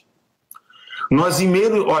Covid.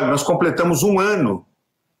 Nós completamos um ano,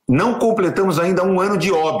 não completamos ainda um ano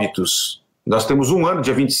de óbitos. Nós temos um ano,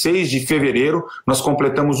 dia 26 de fevereiro, nós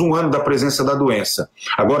completamos um ano da presença da doença.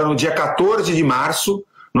 Agora, no dia 14 de março,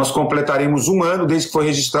 nós completaremos um ano desde que foi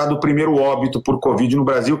registrado o primeiro óbito por Covid no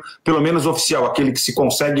Brasil, pelo menos oficial, aquele que se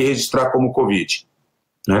consegue registrar como Covid,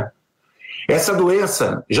 né? Essa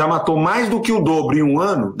doença já matou mais do que o dobro em um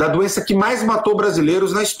ano da doença que mais matou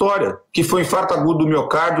brasileiros na história, que foi o infarto agudo do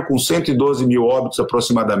miocárdio, com 112 mil óbitos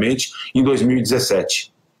aproximadamente em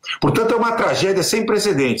 2017. Portanto, é uma tragédia sem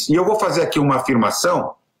precedentes. E eu vou fazer aqui uma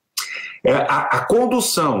afirmação: a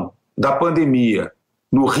condução da pandemia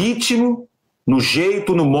no ritmo, no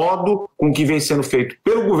jeito, no modo com que vem sendo feito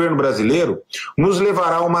pelo governo brasileiro, nos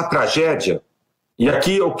levará a uma tragédia. E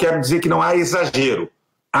aqui eu quero dizer que não há exagero.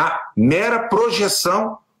 A mera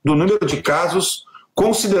projeção do número de casos,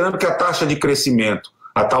 considerando que a taxa de crescimento,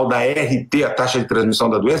 a tal da RT, a taxa de transmissão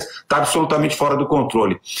da doença, está absolutamente fora do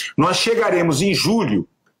controle. Nós chegaremos em julho,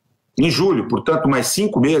 portanto mais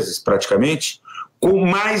 5 meses praticamente, com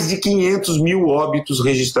mais de 500 mil óbitos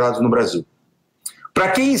registrados no Brasil.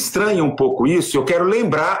 Para quem estranha um pouco isso, eu quero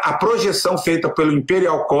lembrar a projeção feita pelo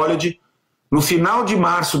Imperial College no final de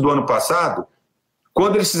março do ano passado,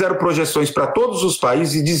 quando eles fizeram projeções para todos os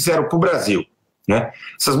países e disseram para o Brasil, né?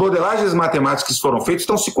 Essas modelagens matemáticas que foram feitas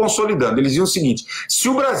estão se consolidando. Eles diziam o seguinte: se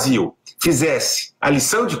o Brasil fizesse a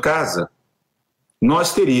lição de casa,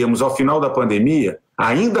 nós teríamos, ao final da pandemia,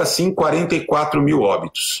 ainda assim 44 mil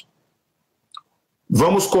óbitos.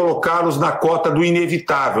 Vamos colocá-los na cota do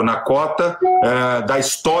inevitável, na cota da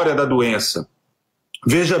história da doença.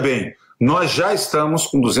 Veja bem, nós já estamos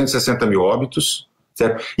com 260 mil óbitos,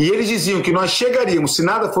 certo? E eles diziam que nós chegaríamos, se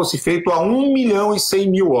nada fosse feito, a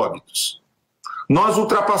 1.100.000 óbitos. Nós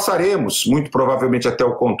ultrapassaremos, muito provavelmente até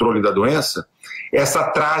o controle da doença, essa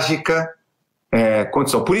trágica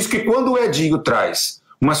condição. Por isso que quando o Edinho traz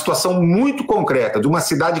uma situação muito concreta de uma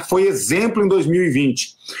cidade que foi exemplo em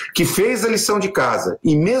 2020, que fez a lição de casa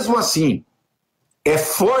e mesmo assim é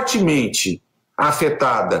fortemente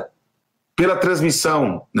afetada pela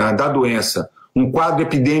transmissão, né, da doença, um quadro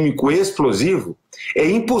epidêmico explosivo, é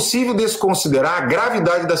impossível desconsiderar a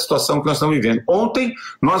gravidade da situação que nós estamos vivendo. Ontem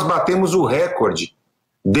nós batemos o recorde,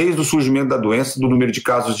 desde o surgimento da doença, do número de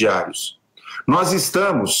casos diários. Nós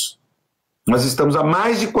estamos há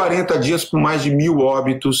mais de 40 dias com mais de 1.000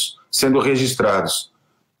 óbitos sendo registrados,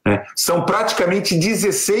 né? São praticamente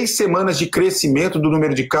 16 semanas de crescimento do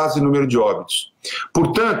número de casos e número de óbitos.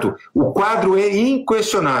 Portanto, o quadro é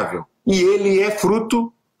inquestionável e ele é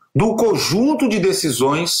fruto do conjunto de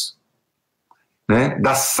decisões, né,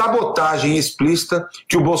 da sabotagem explícita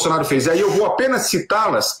que o Bolsonaro fez. Aí eu vou apenas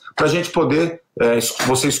citá-las para a gente poder,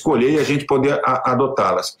 você escolher e a gente poder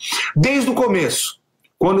adotá-las. Desde o começo,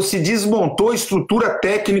 quando se desmontou a estrutura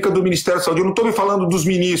técnica do Ministério da Saúde, eu não estou me falando dos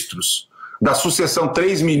ministros, da sucessão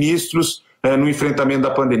 3 ministros no enfrentamento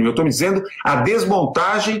da pandemia, eu estou me dizendo a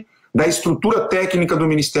desmontagem da estrutura técnica do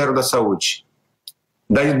Ministério da Saúde,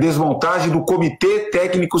 da desmontagem do Comitê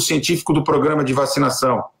Técnico-Científico do Programa de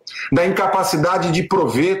Vacinação, da incapacidade de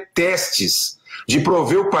prover testes, de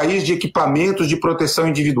prover o país de equipamentos de proteção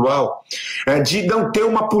individual, de não ter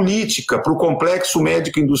uma política para o complexo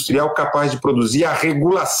médico-industrial capaz de produzir a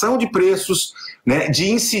regulação de preços, né, de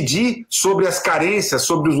incidir sobre as carências,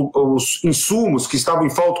 sobre os insumos que estavam em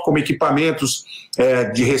falta, como equipamentos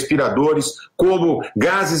de respiradores, como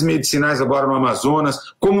gases medicinais agora no Amazonas,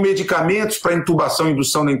 como medicamentos para intubação e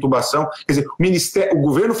indução da intubação. Quer dizer, o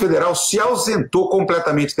governo federal se ausentou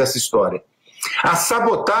completamente dessa história. A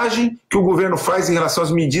sabotagem que o governo faz em relação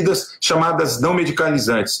às medidas chamadas não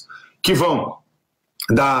medicalizantes, que vão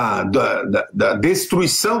da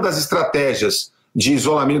destruição das estratégias de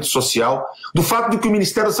isolamento social, do fato de que o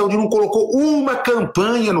Ministério da Saúde não colocou uma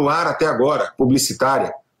campanha no ar até agora,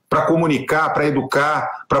 publicitária, para comunicar, para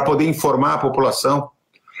educar, para poder informar a população.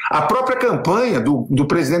 A própria campanha do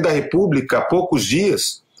presidente da República, há poucos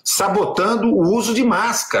dias, sabotando o uso de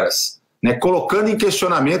máscaras, né, colocando em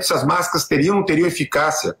questionamento se as máscaras teriam ou não teriam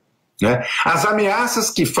eficácia, né? As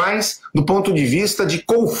ameaças que faz do ponto de vista de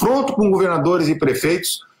confronto com governadores e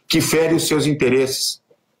prefeitos que ferem os seus interesses,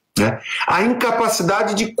 né? A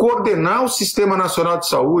incapacidade de coordenar o Sistema Nacional de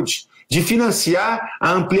Saúde, de financiar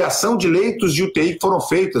a ampliação de leitos de UTI que foram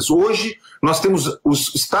feitas. Hoje nós temos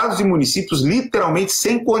os estados e municípios literalmente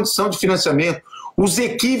sem condição de financiamento. Os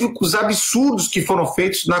equívocos absurdos que foram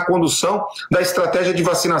feitos na condução da estratégia de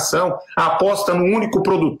vacinação, a aposta num único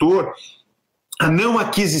produtor, a não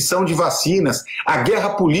aquisição de vacinas, a guerra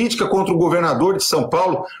política contra o governador de São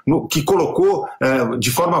Paulo, que colocou de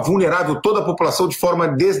forma vulnerável toda a população de forma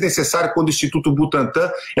desnecessária, quando o Instituto Butantan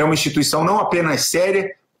é uma instituição não apenas séria,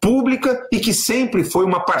 pública e que sempre foi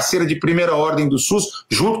uma parceira de primeira ordem do SUS,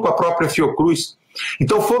 junto com a própria Fiocruz.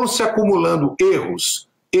 Então foram se acumulando erros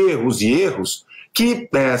que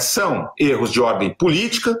são erros de ordem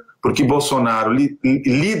política, porque Bolsonaro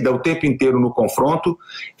lida o tempo inteiro no confronto,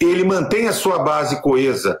 ele mantém a sua base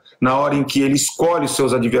coesa na hora em que ele escolhe os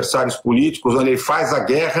seus adversários políticos, onde ele faz a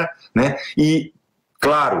guerra, né? E,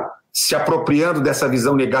 claro, se apropriando dessa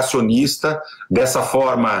visão negacionista, dessa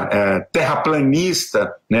forma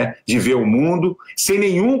terraplanista, né, de ver o mundo, sem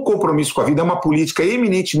nenhum compromisso com a vida. É uma política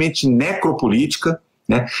eminentemente necropolítica,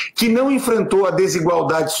 né, que não enfrentou a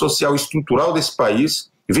desigualdade social e estrutural desse país.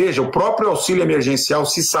 Veja, o próprio auxílio emergencial,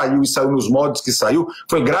 se saiu e saiu nos modos que saiu,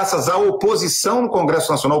 foi graças à oposição no Congresso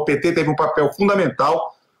Nacional. O PT teve um papel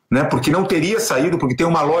fundamental, né, porque não teria saído, porque tem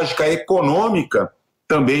uma lógica econômica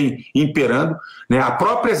também imperando, né? As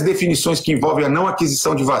próprias definições que envolvem a não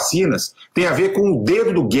aquisição de vacinas tem a ver com o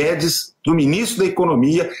dedo do Guedes, do ministro da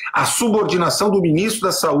Economia, a subordinação do ministro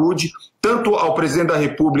da Saúde, tanto ao presidente da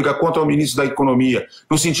República quanto ao ministro da Economia,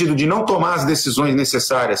 no sentido de não tomar as decisões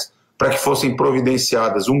necessárias para que fossem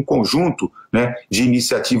providenciadas um conjunto, né, de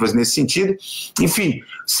iniciativas nesse sentido. Enfim,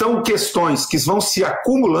 são questões que vão se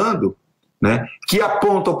acumulando, né, que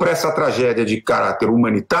apontam para essa tragédia de caráter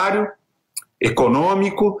humanitário,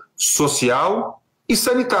 econômico, social e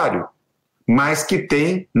sanitário, mas que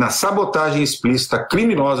tem na sabotagem explícita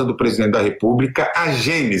criminosa do presidente da República a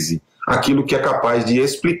gênese, aquilo que é capaz de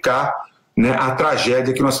explicar, né, a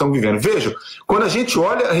tragédia que nós estamos vivendo. Vejam, quando a gente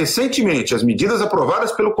olha recentemente as medidas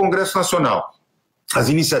aprovadas pelo Congresso Nacional, as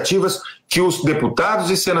iniciativas que os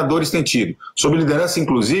deputados e senadores têm tido, sob liderança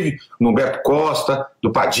inclusive do Humberto Costa,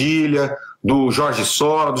 do Padilha, do Jorge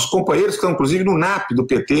Sola, dos companheiros que estão inclusive no NAP do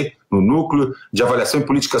PT, no Núcleo de Avaliação em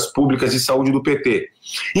Políticas Públicas de Saúde do PT.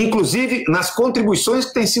 Inclusive nas contribuições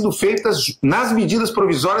que têm sido feitas nas medidas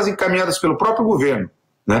provisórias encaminhadas pelo próprio governo,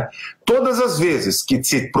 né? Todas as vezes que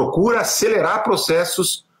se procura acelerar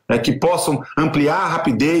processos, né, que possam ampliar a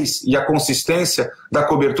rapidez e a consistência da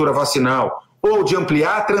cobertura vacinal, ou de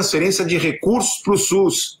ampliar a transferência de recursos para o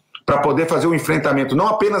SUS, para poder fazer o enfrentamento não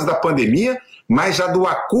apenas da pandemia, mas já do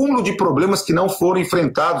acúmulo de problemas que não foram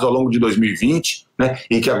enfrentados ao longo de 2020, né,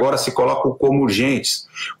 e que agora se colocam como urgentes.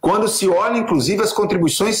 Quando se olha, inclusive, as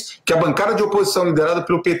contribuições que a bancada de oposição liderada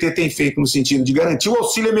pelo PT tem feito no sentido de garantir o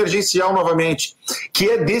auxílio emergencial novamente, que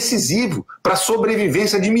é decisivo para a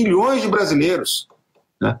sobrevivência de milhões de brasileiros,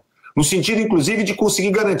 né, no sentido, inclusive, de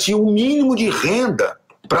conseguir garantir um mínimo de renda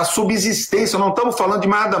para a subsistência. Não estamos falando de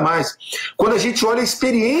nada mais. Quando a gente olha a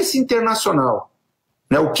experiência internacional,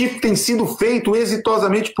 né, o que tem sido feito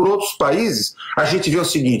exitosamente por outros países, a gente vê o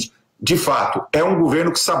seguinte: de fato, é um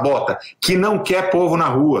governo que sabota, que não quer povo na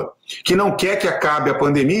rua, que não quer que acabe a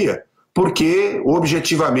pandemia, porque,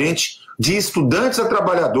 objetivamente, de estudantes a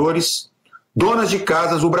trabalhadores, donas de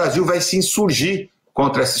casas, o Brasil vai se insurgir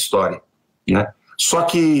contra essa história, né? Só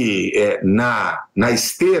que na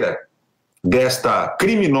esteira desta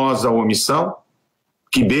criminosa omissão,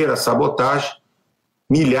 que beira a sabotagem,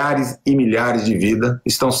 milhares e milhares de vidas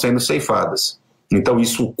estão sendo ceifadas. Então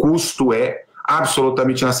isso, o custo é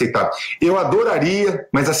absolutamente inaceitável. Eu adoraria,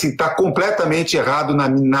 mas assim, está completamente errado na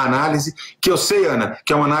análise, que eu sei, Ana,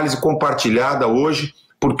 que é uma análise compartilhada hoje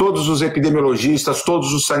por todos os epidemiologistas,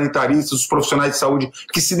 todos os sanitaristas, os profissionais de saúde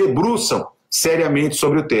que se debruçam seriamente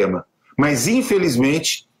sobre o tema. Mas,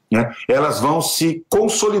 infelizmente, né, elas vão se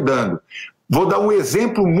consolidando. Vou dar um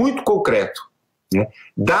exemplo muito concreto, né?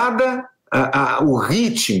 Dada o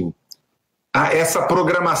ritmo, essa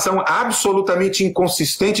programação absolutamente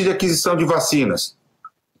inconsistente de aquisição de vacinas,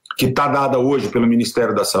 que está dada hoje pelo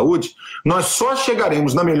Ministério da Saúde, nós só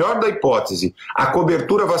chegaremos, na melhor da hipótese, à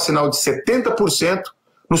cobertura vacinal de 70%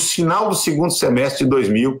 no final do segundo semestre de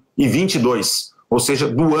 2022, ou seja,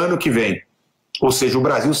 do ano que vem. Ou seja, o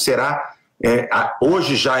Brasil será,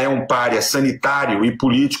 hoje já é um pária sanitário e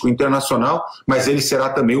político internacional, mas ele será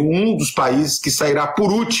também um dos países que sairá por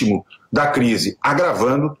último da crise,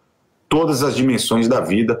 agravando todas as dimensões da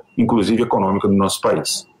vida, inclusive econômica, do nosso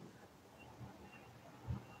país.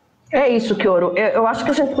 É isso, Chioro. Eu acho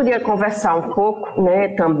que a gente podia conversar um pouco, né,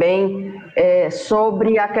 também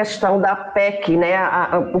sobre a questão da PEC, né,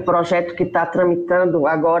 o projeto que está tramitando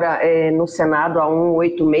agora no Senado, a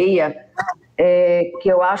 186, que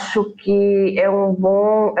eu acho que é um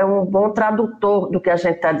bom tradutor do que a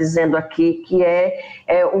gente está dizendo aqui, que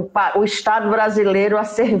o Estado brasileiro a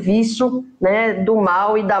serviço, né, do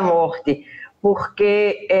mal e da morte,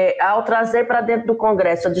 porque ao trazer para dentro do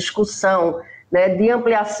Congresso a discussão né, de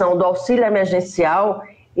ampliação do auxílio emergencial,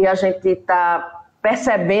 e a gente está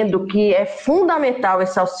percebendo que é fundamental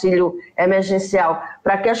esse auxílio emergencial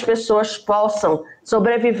para que as pessoas possam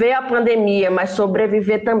sobreviver à pandemia, mas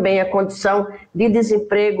sobreviver também à condição de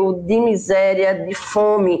desemprego, de miséria, de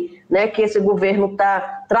fome, né, que esse governo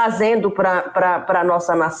está trazendo para a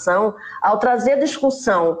nossa nação. Ao trazer a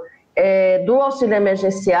discussão do auxílio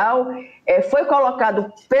emergencial, foi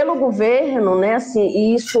colocado pelo governo, né, assim,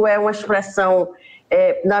 e isso é uma expressão,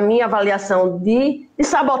 na minha avaliação, de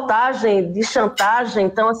sabotagem, de chantagem.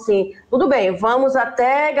 Então, assim, tudo bem, vamos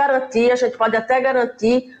até garantir, a gente pode até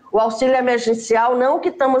garantir o auxílio emergencial, não que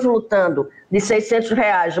estamos lutando, de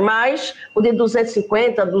R$600, mas o de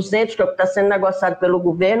 250, 200, que é o que está sendo negociado pelo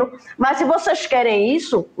governo. Mas se vocês querem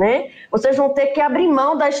isso, né, vocês vão ter que abrir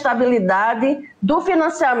mão da estabilidade, do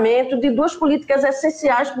financiamento de duas políticas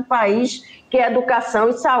essenciais para o país, que é educação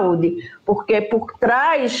e saúde. Porque por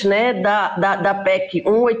trás, né, da PEC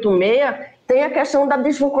 186 tem a questão da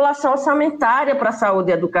desvinculação orçamentária para a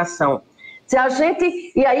saúde e educação. Se a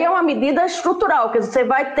gente, e aí é uma medida estrutural, que você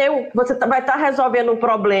vai estar resolvendo um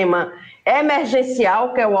problema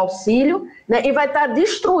emergencial, que é o auxílio, né, e vai estar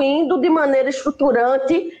destruindo de maneira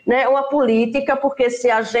estruturante, né, uma política, porque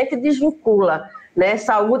se a gente desvincula, né,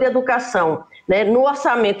 saúde e educação, né, no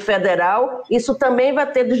orçamento federal, isso também vai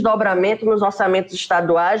ter desdobramento nos orçamentos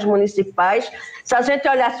estaduais, municipais. Se a gente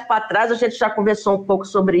olhasse para trás, a gente já conversou um pouco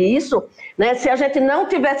sobre isso, né, se a gente não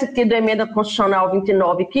tivesse tido a emenda constitucional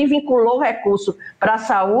 29, que vinculou recurso para a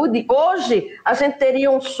saúde, hoje a gente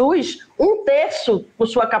teria um SUS 1/3 por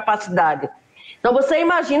sua capacidade. Então, você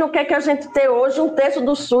imagina o que é que a gente tem hoje, 1/3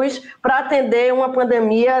 do SUS para atender uma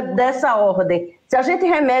pandemia dessa ordem. Se a gente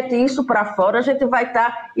remete isso para fora, a gente vai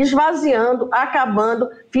estar esvaziando, acabando,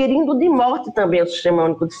 ferindo de morte também o Sistema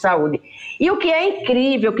Único de Saúde. E o que é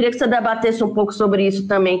incrível, eu queria que você debatesse um pouco sobre isso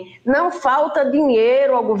também, não falta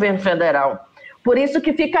dinheiro ao governo federal. Por isso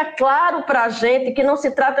que fica claro para a gente que não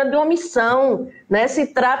se trata de omissão, né? Se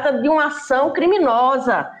trata de uma ação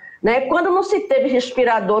criminosa. Né? Quando não se teve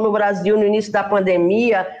respirador no Brasil no início da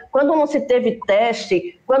pandemia, quando não se teve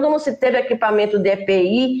teste, quando não se teve equipamento de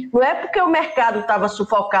EPI, não é porque o mercado estava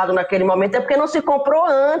sufocado naquele momento, é porque não se comprou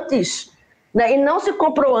antes. Né? E não se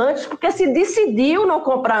comprou antes porque se decidiu não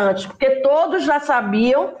comprar antes, porque todos já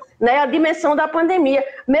sabiam, né, a dimensão da pandemia.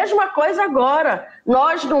 Mesma coisa agora.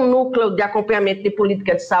 Nós, no Núcleo de Acompanhamento de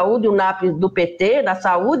Política de Saúde, o NAP do PT, da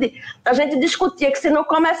Saúde, a gente discutia que se não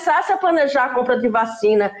começasse a planejar a compra de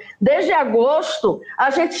vacina desde agosto,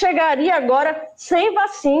 a gente chegaria agora sem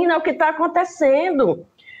vacina, o que está acontecendo.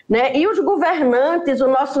 Né? E os governantes, o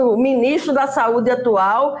nosso ministro da Saúde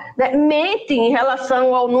atual, né, mente em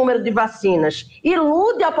relação ao número de vacinas,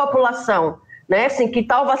 ilude a população. Né, assim, que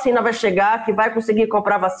tal vacina vai chegar, que vai conseguir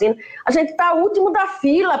comprar vacina. A gente está último da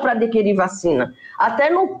fila para adquirir vacina. Até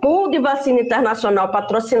no pool de vacina internacional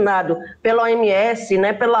patrocinado pela OMS,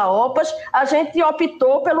 né, pela OPAS, a gente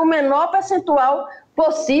optou pelo menor percentual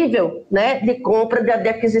possível, né, de compra, de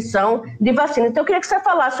aquisição de vacina. Então, eu queria que você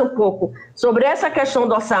falasse um pouco sobre essa questão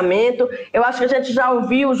do orçamento. Eu acho que a gente já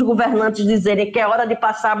ouviu os governantes dizerem que é hora de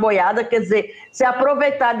passar a boiada, quer dizer, se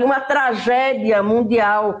aproveitar de uma tragédia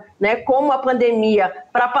mundial, né, como a pandemia,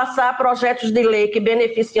 para passar projetos de lei que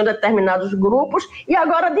beneficiam determinados grupos, e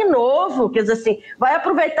agora de novo, quer dizer assim, vai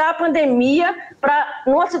aproveitar a pandemia para,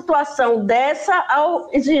 numa situação dessa, ao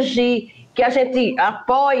exigir que a gente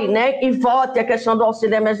apoie, né, e vote a questão do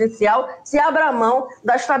auxílio emergencial, se abra a mão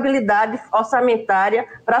da estabilidade orçamentária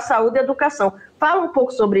para a saúde e educação. Fala um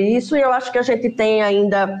pouco sobre isso, e eu acho que a gente tem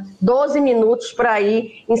ainda 12 minutos para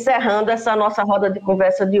ir encerrando essa nossa roda de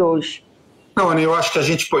conversa de hoje. Não, Ana, eu acho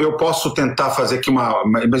que eu posso tentar fazer aqui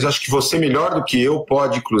mas eu acho que você, melhor do que eu,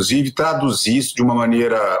 pode, inclusive, traduzir isso de uma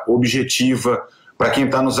maneira objetiva para quem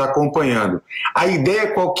está nos acompanhando. A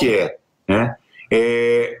ideia qual que é? Né?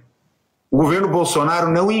 O governo Bolsonaro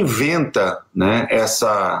não inventa, né,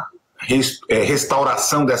 essa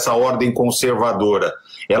restauração dessa ordem conservadora.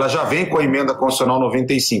 Ela já vem com a emenda constitucional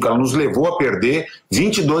 95. Ela nos levou a perder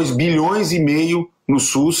 22,5 bilhões no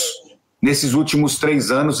SUS nesses últimos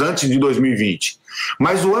 3 anos, antes de 2020.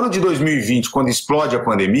 Mas o ano de 2020, quando explode a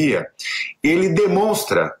pandemia, ele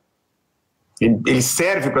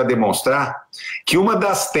serve para demonstrar que uma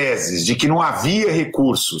das teses de que não havia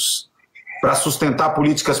recursos para sustentar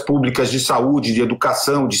políticas públicas de saúde, de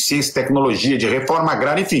educação, de ciência e tecnologia, de reforma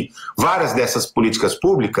agrária, enfim, várias dessas políticas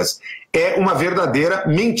públicas, é uma verdadeira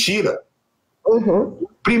mentira. Uhum.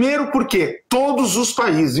 Primeiro porque todos os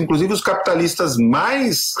países, inclusive os capitalistas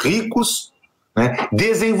mais ricos, né,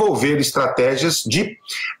 desenvolveram estratégias de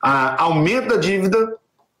aumento da dívida,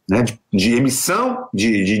 né, de emissão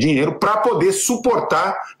de dinheiro para poder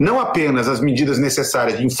suportar não apenas as medidas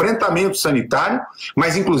necessárias de enfrentamento sanitário,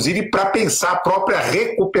 mas inclusive para pensar a própria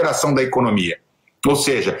recuperação da economia. Ou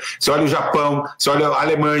seja, você olha o Japão, você olha a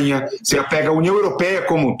Alemanha, você pega a União Europeia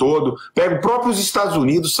como um todo, pega os próprios Estados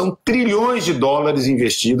Unidos, são trilhões de dólares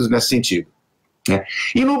investidos nesse sentido, né?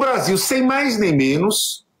 E no Brasil, sem mais nem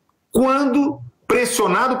menos, quando,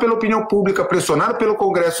 pressionado pela opinião pública, pressionado pelo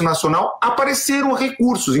Congresso Nacional, apareceram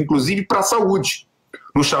recursos, inclusive para a saúde,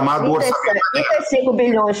 no chamado orçamento. 35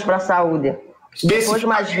 bilhões para a saúde. Depois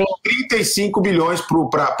mais 20. 35 bilhões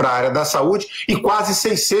para a área da saúde e quase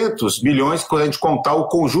 600 bilhões quando a gente contar o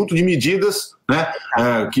conjunto de medidas, né,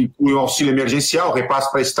 que o auxílio emergencial, repasse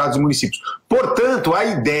para estados e municípios. Portanto, a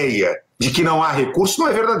ideia de que não há recurso não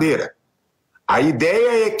é verdadeira. A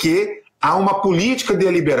ideia é que há uma política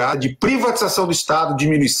deliberada de privatização do Estado,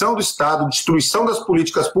 diminuição do Estado, destruição das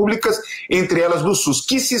políticas públicas, entre elas do SUS,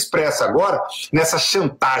 que se expressa agora nessa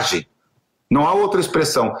chantagem. Não há outra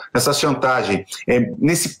expressão, essa chantagem,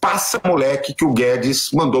 nesse passa-moleque que o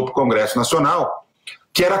Guedes mandou para o Congresso Nacional,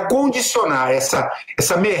 que era condicionar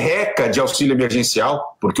essa merreca de auxílio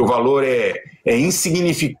emergencial, porque o valor é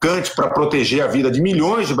insignificante para proteger a vida de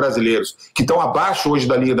milhões de brasileiros que estão abaixo hoje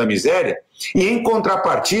da linha da miséria, e em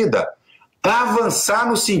contrapartida, avançar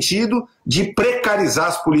no sentido de precarizar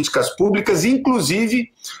as políticas públicas,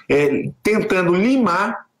 inclusive tentando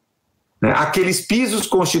limar, né, aqueles pisos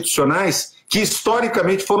constitucionais que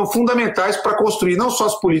historicamente foram fundamentais para construir não só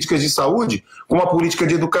as políticas de saúde, como a política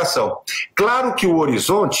de educação. Claro que o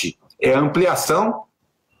horizonte é a ampliação,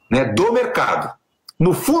 né, do mercado.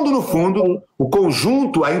 No fundo, o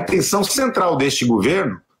conjunto, a intenção central deste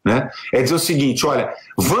governo, né, é dizer o seguinte: olha,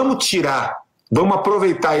 vamos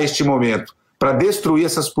aproveitar este momento para destruir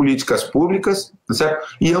essas políticas públicas, certo?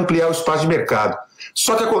 E ampliar o espaço de mercado.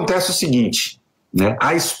 Só que acontece o seguinte, né,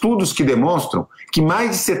 há estudos que demonstram que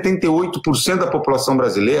mais de 78% da população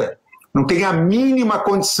brasileira não tem a mínima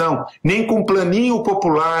condição, nem com planinho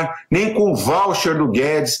popular, nem com o voucher do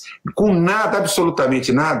Guedes, com nada,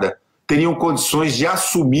 absolutamente nada, teriam condições de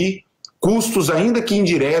assumir custos, ainda que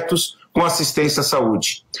indiretos, com assistência à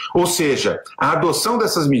saúde. Ou seja, a adoção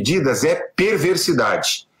dessas medidas é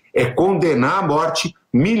perversidade, é condenar à morte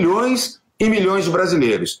milhões e milhões de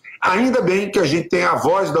brasileiros. Ainda bem que a gente tem a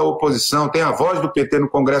voz da oposição, tem a voz do PT no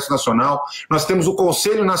Congresso Nacional, nós temos o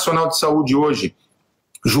Conselho Nacional de Saúde hoje,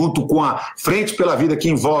 junto com a Frente pela Vida, que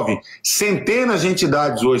envolve centenas de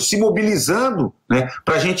entidades hoje, se mobilizando, né,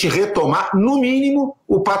 para a gente retomar, no mínimo,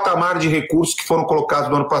 o patamar de recursos que foram colocados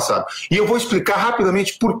no ano passado. E eu vou explicar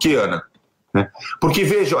rapidamente por quê, Ana. Porque,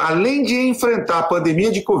 vejam, além de enfrentar a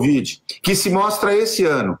pandemia de Covid, que se mostra esse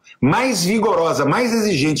ano mais vigorosa, mais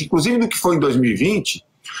exigente, inclusive do que foi em 2020,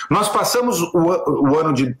 nós passamos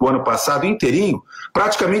o ano passado inteirinho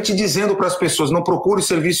praticamente dizendo para as pessoas: não procure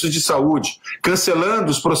serviços de saúde,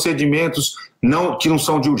 cancelando os procedimentos que não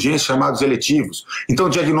são de urgência, chamados eletivos. Então,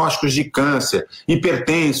 diagnósticos de câncer,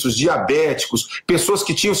 hipertensos, diabéticos, pessoas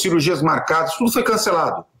que tinham cirurgias marcadas, tudo foi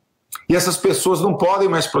cancelado. E essas pessoas não podem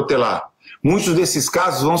mais protelar. Muitos desses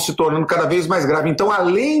casos vão se tornando cada vez mais graves. Então,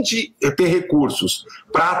 além de ter recursos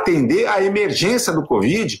para atender a emergência do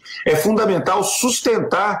Covid, é fundamental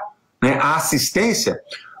sustentar, né, a assistência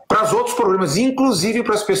para os outros problemas, inclusive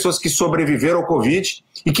para as pessoas que sobreviveram ao Covid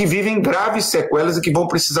e que vivem graves sequelas e que vão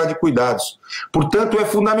precisar de cuidados. Portanto, é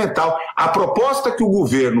fundamental. A proposta que o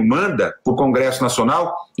governo manda para o Congresso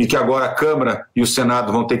Nacional, e que agora a Câmara e o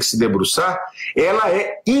Senado vão ter que se debruçar, ela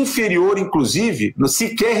é inferior, inclusive,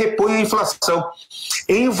 sequer repõe a inflação.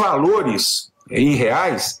 Em valores, em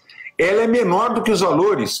reais, ela é menor do que os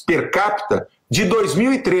valores per capita de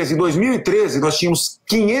 2013. Em 2013, nós tínhamos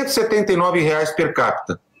R$ 579 per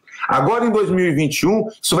capita. Agora, em 2021,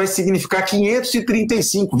 isso vai significar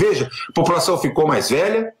 535. Veja, a população ficou mais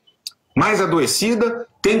velha, mais adoecida,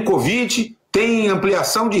 tem Covid, tem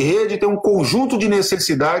ampliação de rede, tem um conjunto de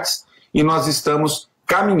necessidades e nós estamos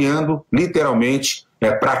caminhando, literalmente,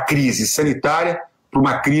 para a crise sanitária, para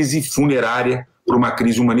uma crise funerária, para uma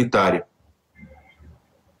crise humanitária.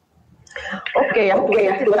 Ok, a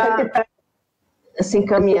gente está se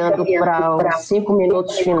encaminhando para os 5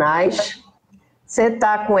 minutos finais. Você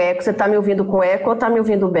está com eco? Você está me ouvindo com eco ou está me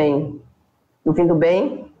ouvindo bem? Me ouvindo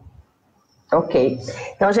bem? Ok.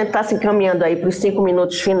 Então, a gente está se encaminhando aí para os 5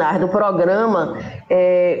 minutos finais do programa.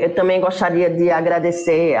 Eu também gostaria de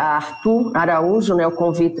agradecer a Arthur Araújo, né, o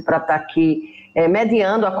convite para estar aqui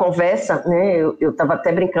mediando a conversa, né? Eu estava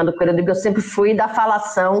até brincando com ele, eu digo, eu sempre fui da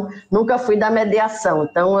falação, nunca fui da mediação.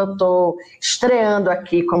 Então, eu estou estreando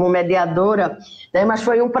aqui como mediadora, né? Mas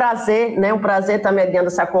foi um prazer, né? Um prazer estar mediando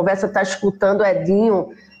essa conversa, estar escutando o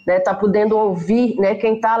Edinho, né, tá podendo ouvir, né,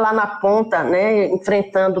 quem está lá na ponta, né,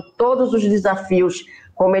 enfrentando todos os desafios,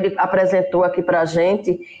 como ele apresentou aqui para a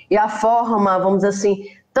gente, e a forma, vamos dizer assim,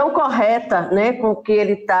 tão correta, né, com que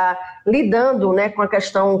ele está lidando, né, com a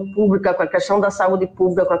questão pública, com a questão da saúde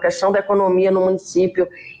pública, com a questão da economia no município.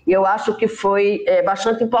 E eu acho que foi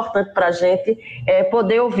bastante importante para a gente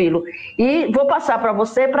poder ouvi-lo. E vou passar para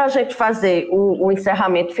você para a gente fazer o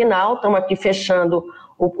encerramento final. Estamos aqui fechando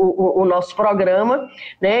o nosso programa,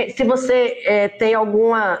 né? Se você tem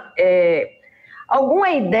alguma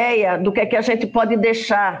ideia do que é que a gente pode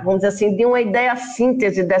deixar, vamos dizer assim, de uma ideia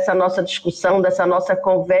síntese dessa nossa discussão, dessa nossa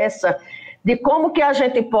conversa, de como que a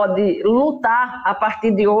gente pode lutar a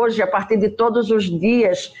partir de hoje, a partir de todos os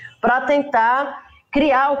dias, para tentar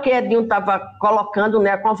criar o que Edinho estava colocando,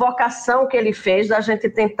 né, a convocação que ele fez, da gente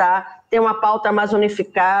tentar ter uma pauta mais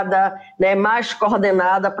unificada, né, mais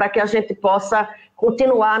coordenada, para que a gente possa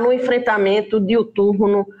continuar no enfrentamento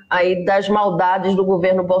diuturno aí das maldades do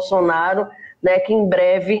governo Bolsonaro, né, que em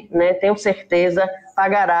breve, né, tenho certeza,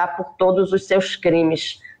 pagará por todos os seus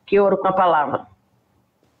crimes. Quioro, com a palavra.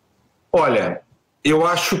 Olha, eu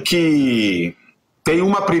acho que tem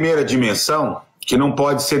uma primeira dimensão que não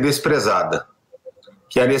pode ser desprezada,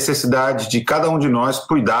 que é a necessidade de cada um de nós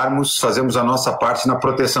cuidarmos, fazermos a nossa parte na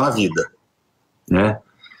proteção à vida, né?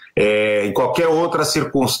 Em qualquer outra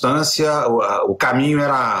circunstância, o caminho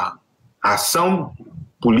era ação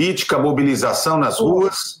política, mobilização nas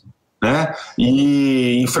ruas, né?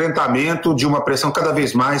 E enfrentamento de uma pressão cada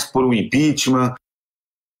vez mais por um impeachment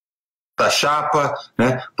da chapa,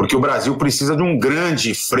 né? Porque o Brasil precisa de um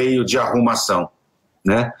grande freio de arrumação,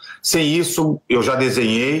 né? Sem isso, eu já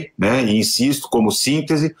desenhei, né, e insisto como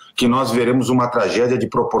síntese, que nós veremos uma tragédia de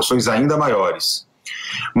proporções ainda maiores.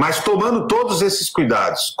 Mas tomando todos esses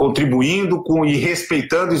cuidados, contribuindo com e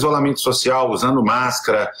respeitando o isolamento social, usando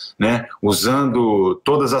máscara, né, usando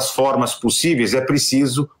todas as formas possíveis, é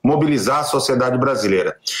preciso mobilizar a sociedade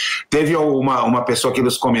brasileira. Teve uma pessoa aqui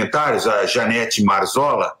nos comentários, a Janete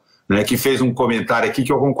Marzola, né, que fez um comentário aqui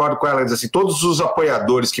que eu concordo com ela, ela diz assim: todos os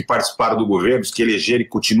apoiadores que participaram do governo, os que elegeram e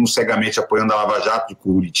continuam cegamente apoiando a Lava Jato de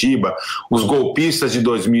Curitiba, os golpistas de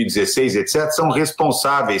 2016, etc., são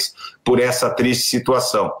responsáveis por essa triste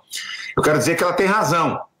situação. Eu quero dizer que ela tem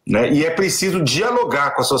razão, né, e é preciso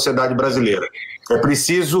dialogar com a sociedade brasileira. É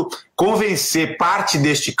preciso convencer parte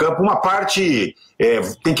deste campo, uma parte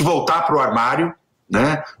tem que voltar para o armário,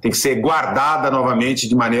 né, tem que ser guardada novamente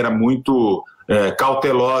de maneira muito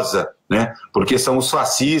cautelosa, né? Porque são os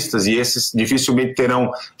fascistas e esses dificilmente terão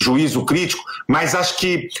juízo crítico, mas acho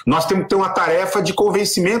que nós temos que ter uma tarefa de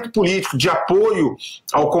convencimento político, de apoio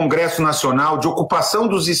ao Congresso Nacional, de ocupação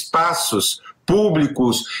dos espaços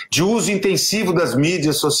públicos, de uso intensivo das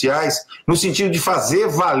mídias sociais, no sentido de fazer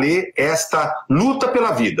valer esta luta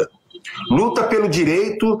pela vida. Luta pelo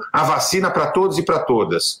direito à vacina para todos e para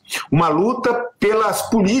todas. Uma luta pelas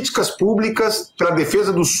políticas públicas, pela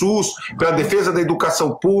defesa do SUS, pela defesa da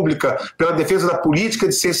educação pública, pela defesa da política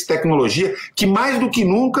de ciência e tecnologia, que mais do que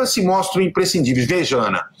nunca se mostram imprescindíveis. Veja,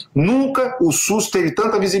 Ana, nunca o SUS teve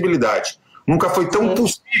tanta visibilidade. Nunca foi tão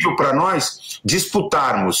possível para nós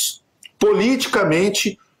disputarmos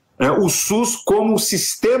politicamente o SUS como um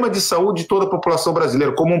sistema de saúde de toda a população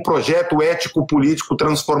brasileira, como um projeto ético-político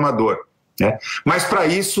transformador, né? Mas para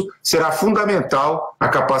isso será fundamental a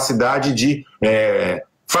capacidade de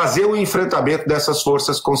fazer o enfrentamento dessas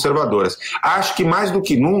forças conservadoras. Acho que mais do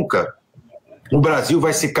que nunca o Brasil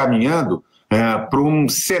vai se caminhando para um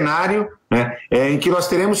cenário, né, em que nós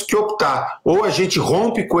teremos que optar, ou a gente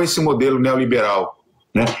rompe com esse modelo neoliberal,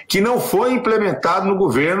 né, que não foi implementado no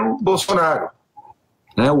governo Bolsonaro.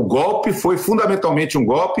 O golpe foi fundamentalmente um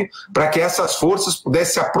golpe para que essas forças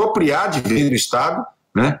pudessem se apropriar de vez do Estado,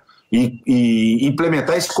 né, e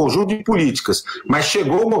implementar esse conjunto de políticas. Mas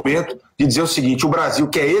chegou o momento de dizer o seguinte: o Brasil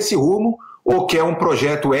quer esse rumo ou quer um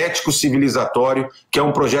projeto ético civilizatório, quer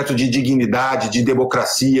um projeto de dignidade, de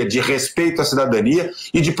democracia, de respeito à cidadania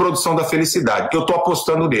e de produção da felicidade? Eu estou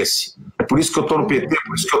apostando nesse. É por isso que eu estou no PT,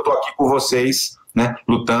 por isso que eu estou aqui com vocês, né,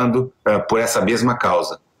 lutando por essa mesma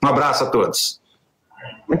causa. Um abraço a todos.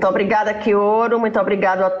 Muito obrigada, Quioro. Muito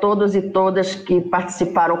obrigado a todos e todas que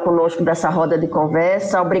participaram conosco dessa roda de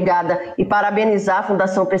conversa. Obrigada e parabenizar a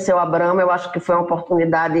Fundação Perseu Abramo. Eu acho que foi uma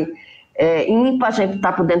oportunidade ímpar a gente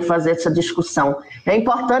estar podendo fazer essa discussão. É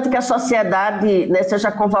importante que a sociedade, né,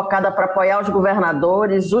 seja convocada para apoiar os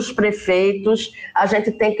governadores, os prefeitos. A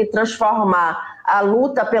gente tem que transformar a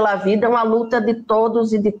luta pela vida em uma luta de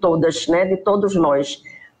todos e de todas, né, de todos nós.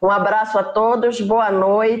 Um abraço a todos, boa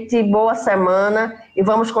noite, boa semana e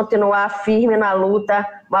vamos continuar firme na luta.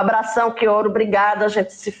 Um abração, Quioro, obrigada, a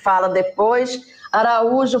gente se fala depois.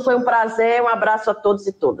 Araújo, foi um prazer, um abraço a todos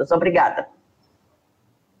e todas. Obrigada.